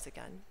generalize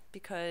again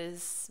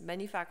because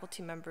many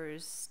faculty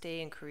members stay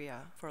in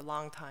Korea for a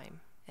long time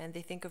and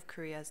they think of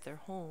Korea as their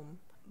home.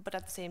 But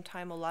at the same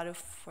time, a lot of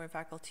foreign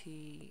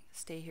faculty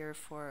stay here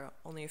for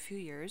only a few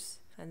years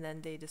and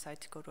then they decide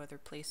to go to other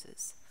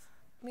places.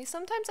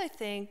 Sometimes I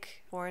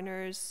think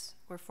foreigners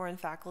or foreign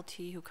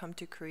faculty who come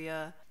to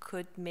Korea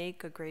could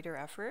make a greater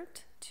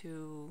effort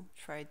to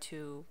try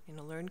to,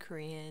 learn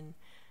Korean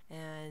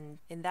and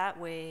in that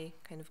way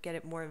kind of get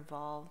it more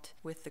involved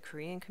with the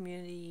Korean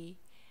community.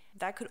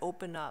 That could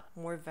open up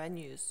more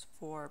venues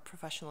for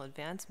professional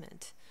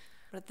advancement.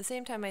 But at the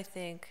same time, I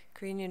think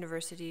Korean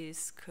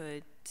universities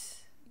could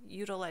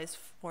utilize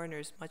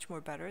foreigners much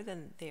more better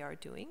than they are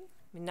doing.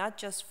 Not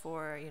just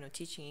for,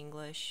 teaching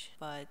English,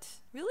 but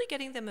really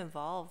getting them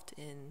involved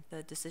in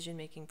the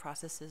decision-making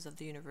processes of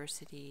the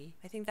university.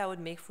 I think that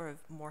would make for a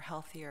more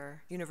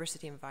healthier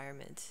university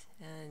environment.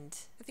 And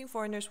I think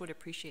foreigners would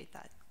appreciate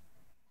that.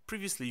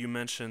 Previously, you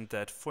mentioned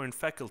that foreign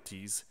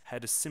faculties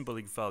had a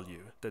symbolic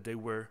value, that they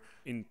were,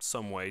 in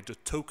some way, the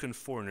token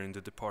foreigner in the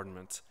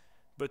department.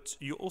 But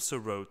you also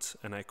wrote,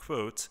 and I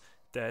quote,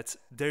 that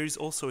there is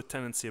also a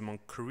tendency among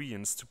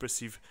Koreans to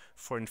perceive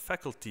foreign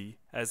faculty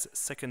as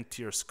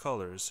second-tier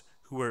scholars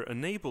who were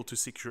unable to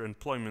secure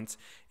employment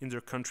in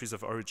their countries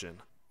of origin.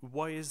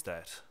 Why is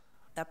that?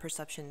 That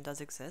perception does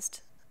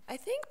exist. I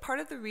think part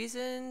of the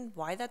reason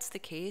why that's the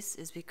case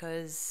is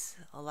because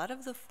a lot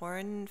of the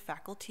foreign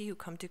faculty who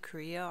come to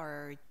Korea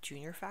are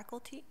junior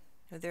faculty.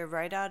 They're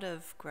right out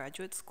of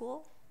graduate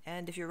school.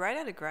 And if you're right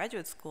out of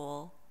graduate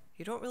school,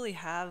 you don't really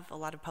have a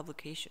lot of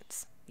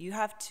publications. You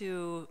have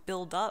to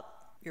build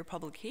up your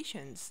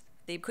publications.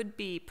 They could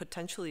be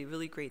potentially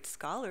really great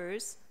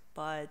scholars,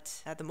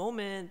 but at the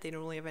moment, they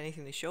don't really have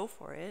anything to show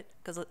for it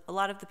because a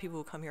lot of the people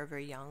who come here are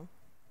very young.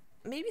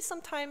 Maybe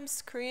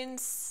sometimes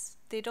Koreans,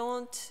 they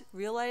don't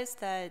realize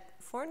that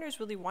foreigners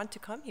really want to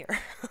come here.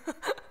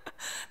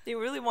 They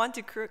really want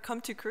to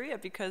come to Korea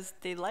because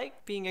they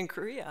like being in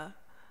Korea.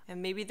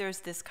 And maybe there's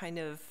this kind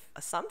of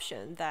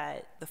assumption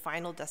that the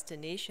final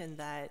destination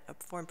that a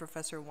foreign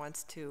professor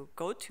wants to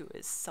go to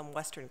is some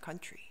Western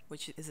country,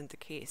 which isn't the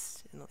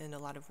case in a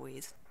lot of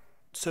ways.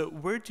 So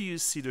where do you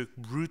see the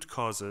root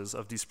causes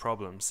of these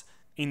problems?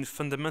 In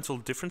fundamental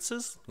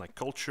differences, like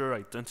culture,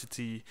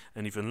 identity,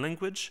 and even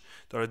language,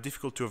 that are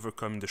difficult to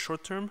overcome in the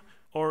short term?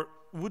 Or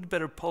would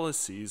better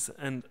policies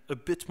and a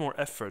bit more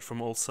effort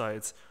from all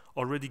sides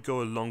already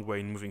go a long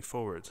way in moving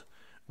forward?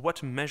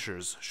 What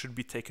measures should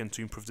be taken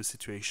to improve the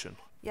situation?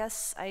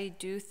 Yes, I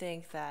do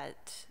think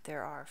that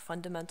there are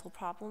fundamental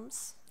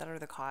problems that are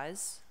the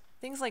cause.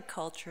 Things like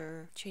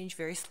culture change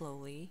very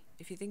slowly.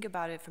 If you think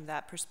about it from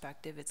that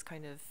perspective,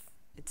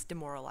 it's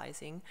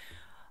demoralizing.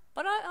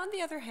 But on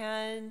the other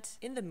hand,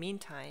 in the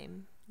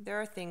meantime, there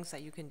are things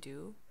that you can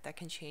do that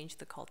can change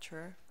the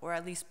culture, or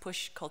at least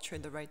push culture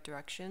in the right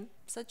direction,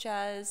 such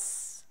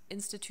as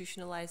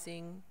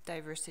institutionalizing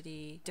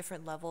diversity,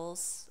 different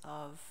levels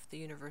of the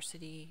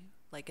university,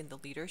 like in the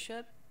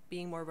leadership,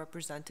 being more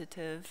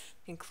representative,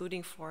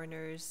 including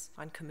foreigners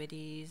on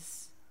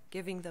committees,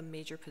 giving them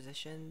major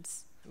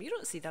positions. You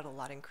don't see that a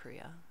lot in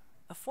Korea.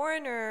 A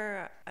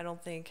foreigner, I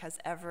don't think, has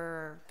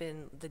ever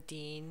been the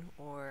dean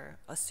or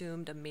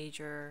assumed a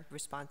major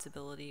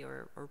responsibility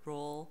or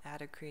role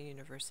at a Korean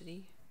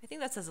university. I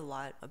think that says a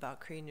lot about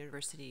Korean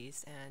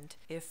universities and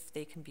if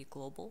they can be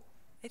global.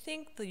 I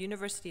think the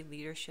university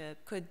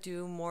leadership could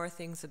do more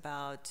things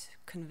about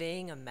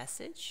conveying a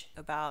message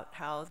about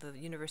how the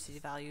university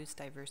values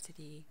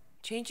diversity.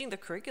 Changing the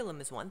curriculum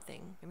is one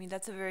thing. I mean,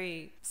 that's a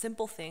very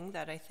simple thing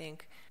that I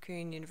think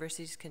Korean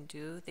universities can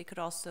do. They could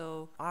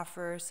also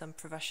offer some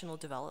professional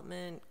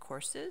development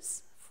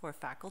courses for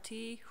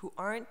faculty who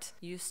aren't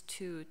used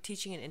to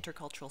teaching in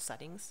intercultural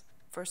settings.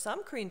 For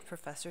some Korean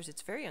professors,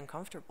 it's very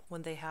uncomfortable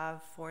when they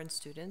have foreign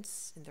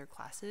students in their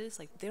classes.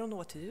 Like, they don't know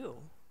what to do.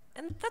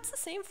 And that's the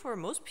same for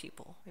most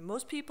people. I mean,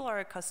 most people are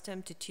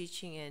accustomed to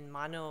teaching in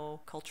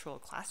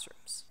monocultural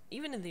classrooms,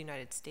 even in the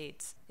United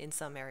States in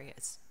some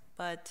areas.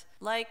 But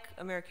like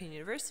American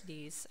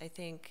universities, I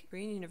think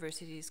Korean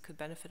universities could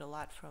benefit a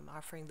lot from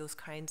offering those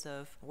kinds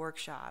of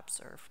workshops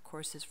or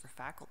courses for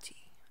faculty.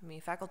 I mean,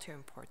 faculty are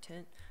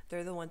important.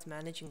 They're the ones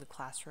managing the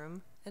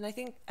classroom. And I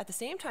think at the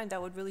same time,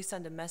 that would really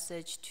send a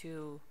message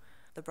to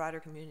the broader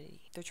community.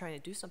 They're trying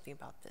to do something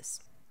about this.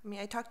 I mean,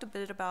 I talked a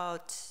bit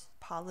about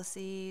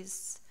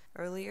policies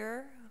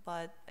earlier,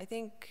 but I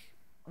think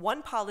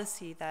one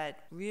policy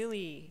that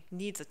really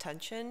needs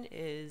attention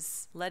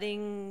is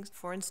letting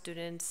foreign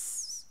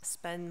students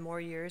spend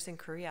more years in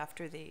Korea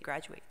after they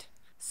graduate.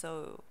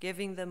 So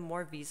giving them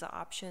more visa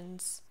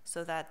options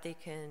so that they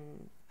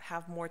can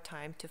have more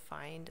time to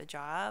find a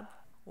job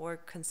or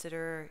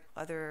consider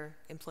other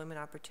employment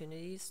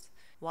opportunities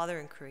while they're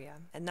in Korea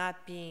and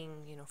not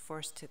being,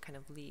 forced to kind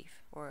of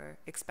leave or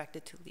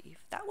expected to leave.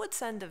 That would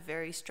send a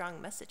very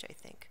strong message, I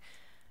think.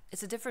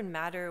 It's a different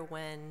matter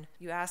when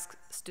you ask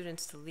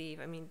students to leave.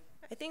 I mean,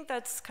 I think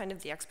that's kind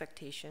of the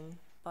expectation.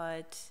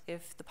 But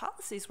if the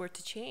policies were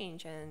to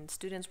change and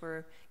students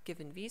were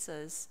given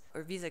visas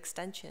or visa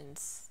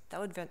extensions, that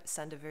would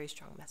send a very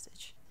strong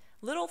message.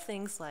 Little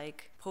things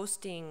like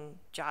posting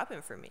job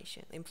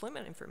information,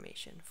 employment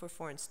information for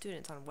foreign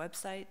students on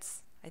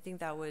websites, I think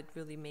that would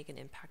really make an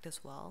impact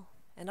as well.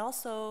 And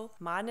also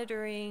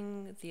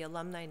monitoring the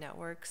alumni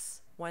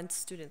networks once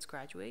students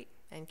graduate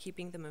and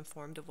keeping them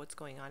informed of what's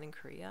going on in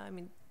Korea. I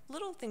mean,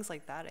 little things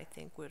like that, I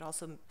think, would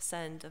also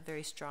send a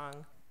very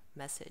strong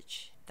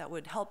message that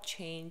would help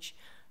change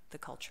the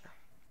culture.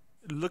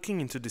 Looking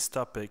into this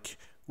topic,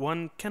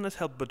 one cannot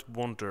help but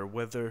wonder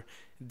whether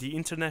the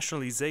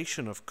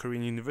internationalization of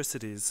Korean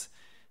universities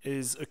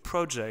is a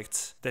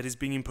project that is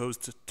being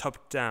imposed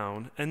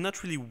top-down and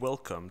not really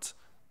welcomed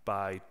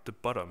by the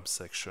bottom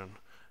section.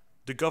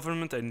 The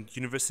government and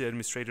university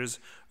administrators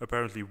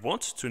apparently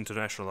want to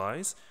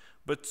internationalize,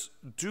 but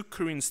do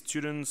Korean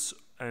students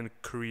and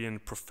Korean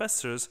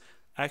professors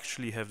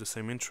actually have the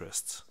same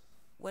interests?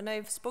 When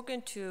I've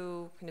spoken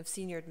to kind of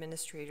senior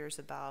administrators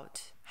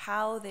about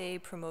how they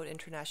promote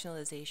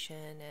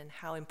internationalization and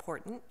how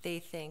important they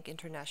think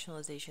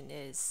internationalization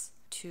is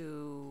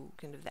to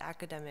kind of the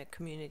academic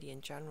community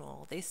in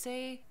general, they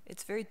say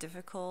it's very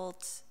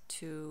difficult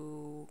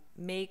to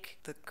make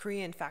the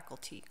Korean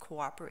faculty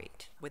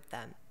cooperate with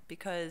them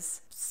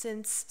because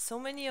since so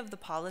many of the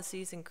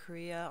policies in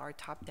Korea are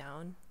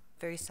top-down,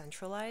 very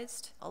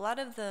centralized, a lot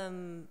of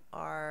them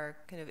are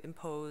kind of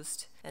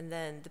imposed, and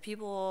then the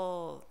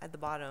people at the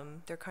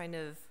bottom, they're kind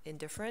of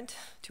indifferent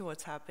to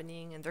what's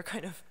happening, and they're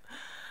kind of,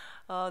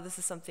 oh, this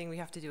is something we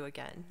have to do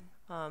again.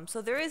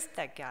 So there is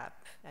that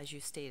gap, as you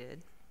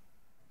stated.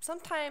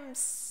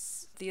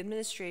 Sometimes the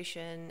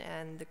administration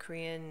and the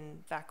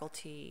Korean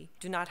faculty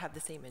do not have the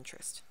same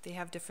interest. They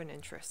have different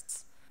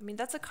interests. I mean,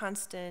 that's a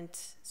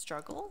constant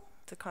struggle.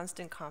 It's a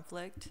constant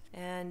conflict,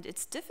 and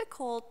it's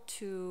difficult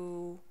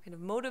to kind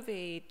of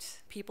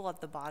motivate people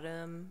at the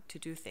bottom to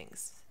do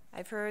things.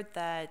 I've heard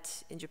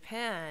that in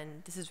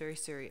Japan, this is very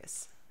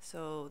serious.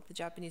 So the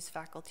Japanese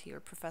faculty or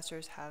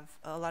professors have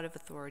a lot of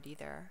authority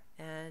there,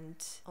 and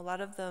a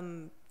lot of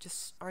them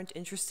just aren't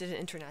interested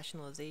in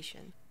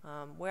internationalization.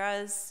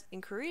 Whereas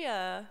in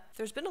Korea,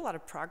 there's been a lot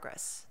of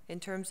progress in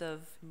terms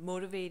of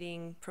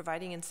motivating,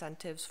 providing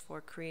incentives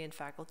for Korean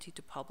faculty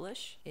to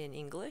publish in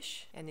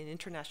English and in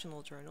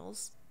international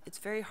journals. It's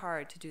very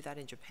hard to do that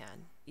in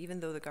Japan, even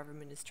though the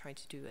government is trying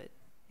to do it.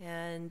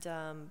 And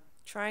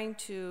trying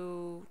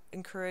to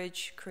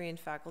encourage Korean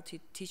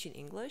faculty teaching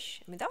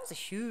English, I mean, that was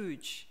a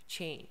huge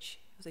change.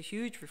 It was a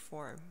huge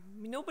reform.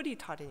 I mean, nobody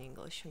taught in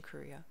English in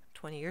Korea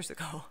 20 years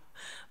ago.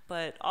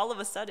 But all of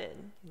a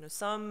sudden,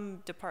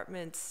 some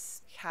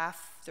departments,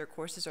 half their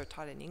courses are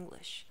taught in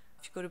English.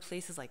 If you go to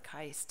places like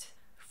KAIST,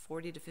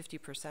 40 to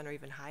 50% or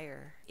even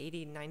higher,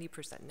 80,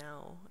 90%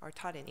 now are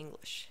taught in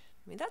English.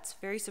 I mean, that's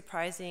very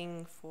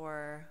surprising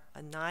for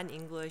a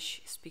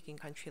non-English speaking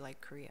country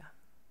like Korea.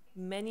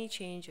 Many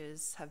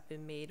changes have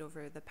been made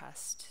over the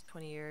past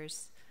 20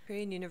 years.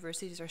 Korean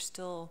universities are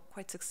still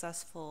quite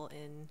successful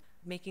in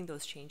making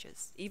those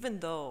changes,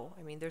 even though,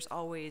 I mean, there's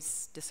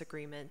always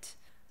disagreement.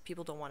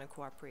 People don't want to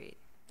cooperate.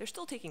 They're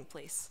still taking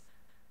place.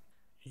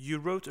 You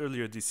wrote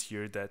earlier this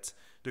year that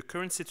the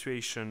current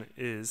situation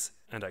is,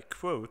 and I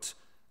quote,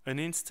 an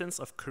instance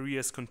of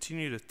Korea's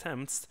continued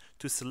attempts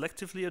to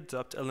selectively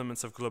adopt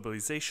elements of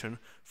globalization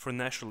for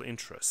national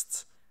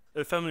interests,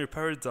 a familiar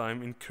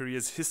paradigm in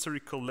Korea's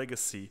historical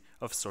legacy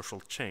of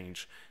social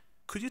change.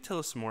 Could you tell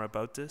us more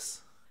about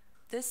this?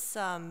 This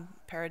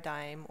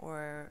paradigm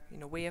or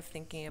way of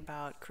thinking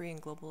about Korean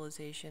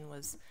globalization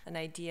was an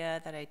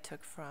idea that I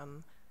took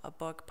from a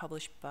book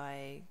published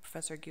by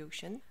Professor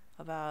Shin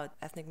about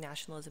ethnic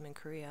nationalism in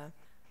Korea.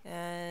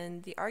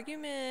 And the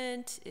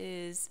argument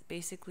is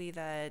basically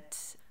that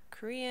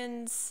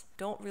Koreans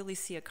don't really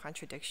see a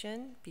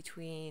contradiction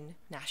between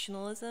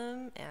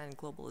nationalism and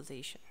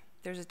globalization.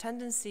 There's a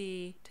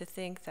tendency to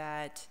think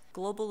that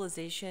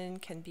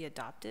globalization can be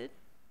adopted,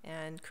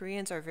 and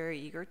Koreans are very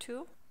eager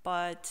to,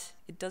 but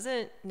it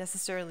doesn't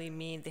necessarily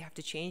mean they have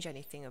to change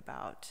anything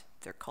about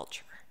their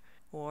culture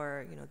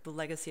or the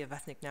legacy of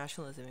ethnic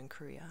nationalism in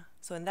Korea.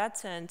 So in that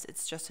sense,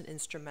 it's just an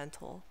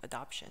instrumental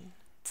adoption,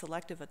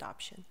 selective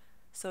adoption.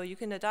 So you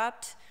can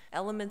adopt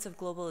elements of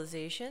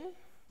globalization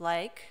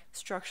like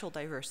structural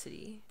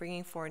diversity,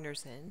 bringing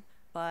foreigners in,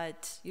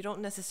 but you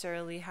don't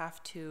necessarily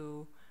have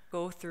to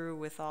go through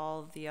with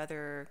all the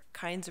other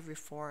kinds of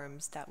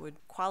reforms that would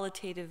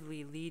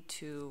qualitatively lead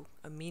to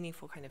a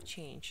meaningful kind of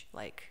change,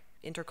 like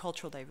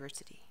intercultural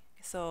diversity.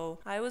 So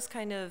I was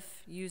kind of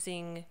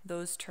using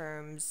those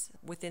terms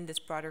within this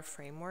broader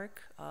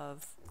framework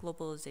of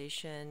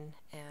globalization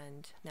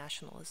and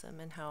nationalism,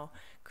 and how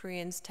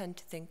Koreans tend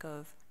to think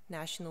of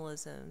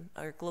nationalism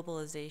or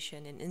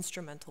globalization in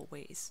instrumental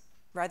ways,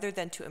 rather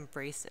than to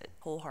embrace it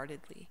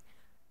wholeheartedly.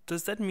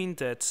 Does that mean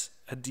that,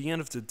 at the end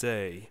of the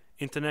day,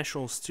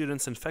 international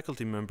students and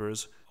faculty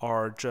members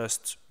are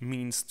just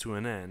means to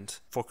an end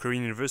for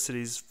Korean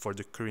universities, for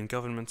the Korean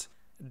government?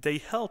 They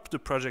help the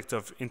project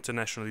of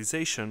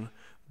internationalization,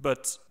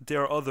 but they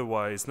are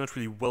otherwise not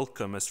really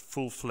welcome as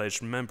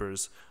full-fledged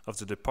members of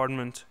the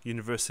department,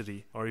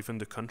 university, or even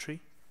the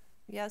country?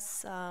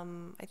 Yes,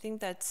 I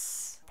think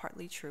that's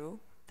partly true.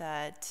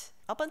 That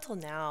up until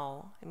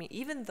now,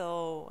 even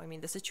though,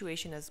 the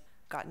situation has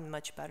gotten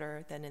much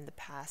better than in the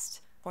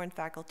past, foreign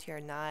faculty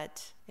are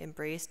not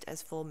embraced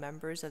as full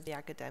members of the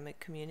academic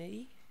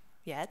community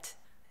yet,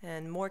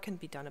 and more can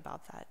be done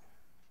about that.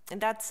 In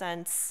that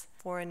sense,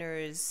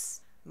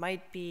 foreigners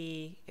might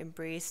be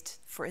embraced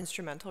for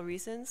instrumental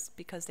reasons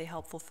because they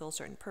help fulfill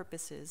certain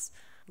purposes,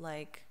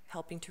 like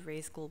helping to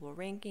raise global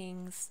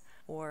rankings,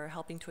 or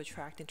helping to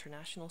attract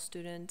international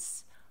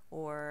students,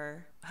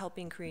 or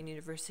helping Korean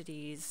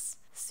universities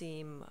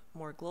seem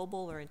more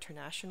global or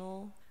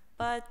international.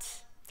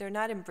 But they're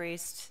not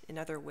embraced in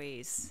other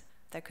ways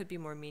that could be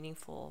more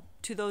meaningful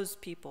to those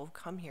people who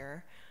come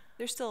here.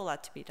 There's still a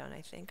lot to be done,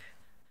 I think.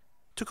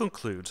 To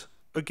conclude,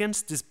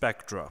 against this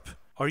backdrop,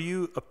 are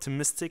you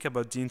optimistic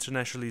about the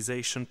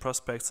internationalization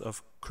prospects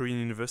of Korean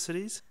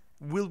universities?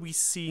 will we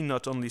see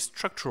not only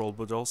structural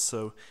but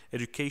also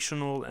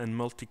educational and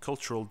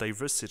multicultural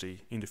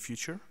diversity in the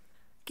future?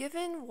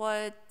 Given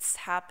what's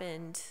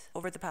happened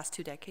over the past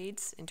 2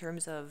 decades in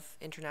terms of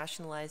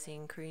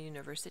internationalizing Korean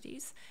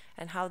universities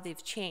and how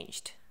they've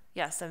changed,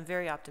 yes, I'm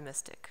very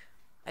optimistic.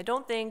 I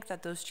don't think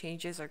that those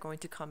changes are going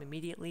to come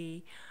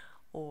immediately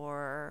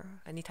or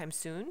anytime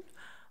soon,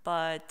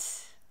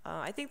 but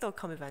I think they'll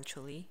come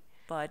eventually.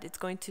 But it's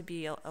going to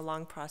be a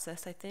long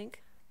process, I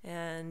think.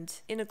 And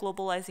in a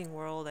globalizing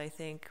world, I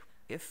think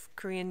if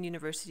Korean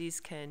universities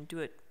can do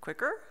it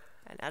quicker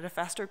and at a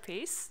faster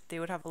pace, they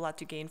would have a lot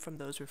to gain from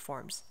those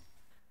reforms.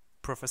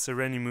 Professor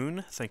Rennie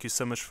Moon, thank you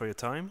so much for your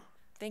time.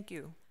 Thank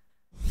you.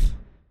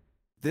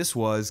 This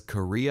was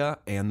Korea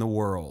and the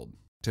World.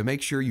 To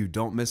make sure you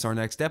don't miss our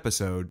next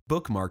episode,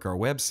 bookmark our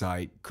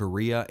website,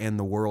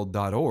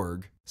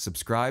 koreaandtheworld.org,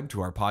 subscribe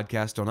to our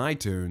podcast on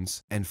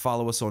iTunes, and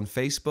follow us on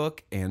Facebook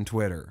and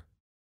Twitter.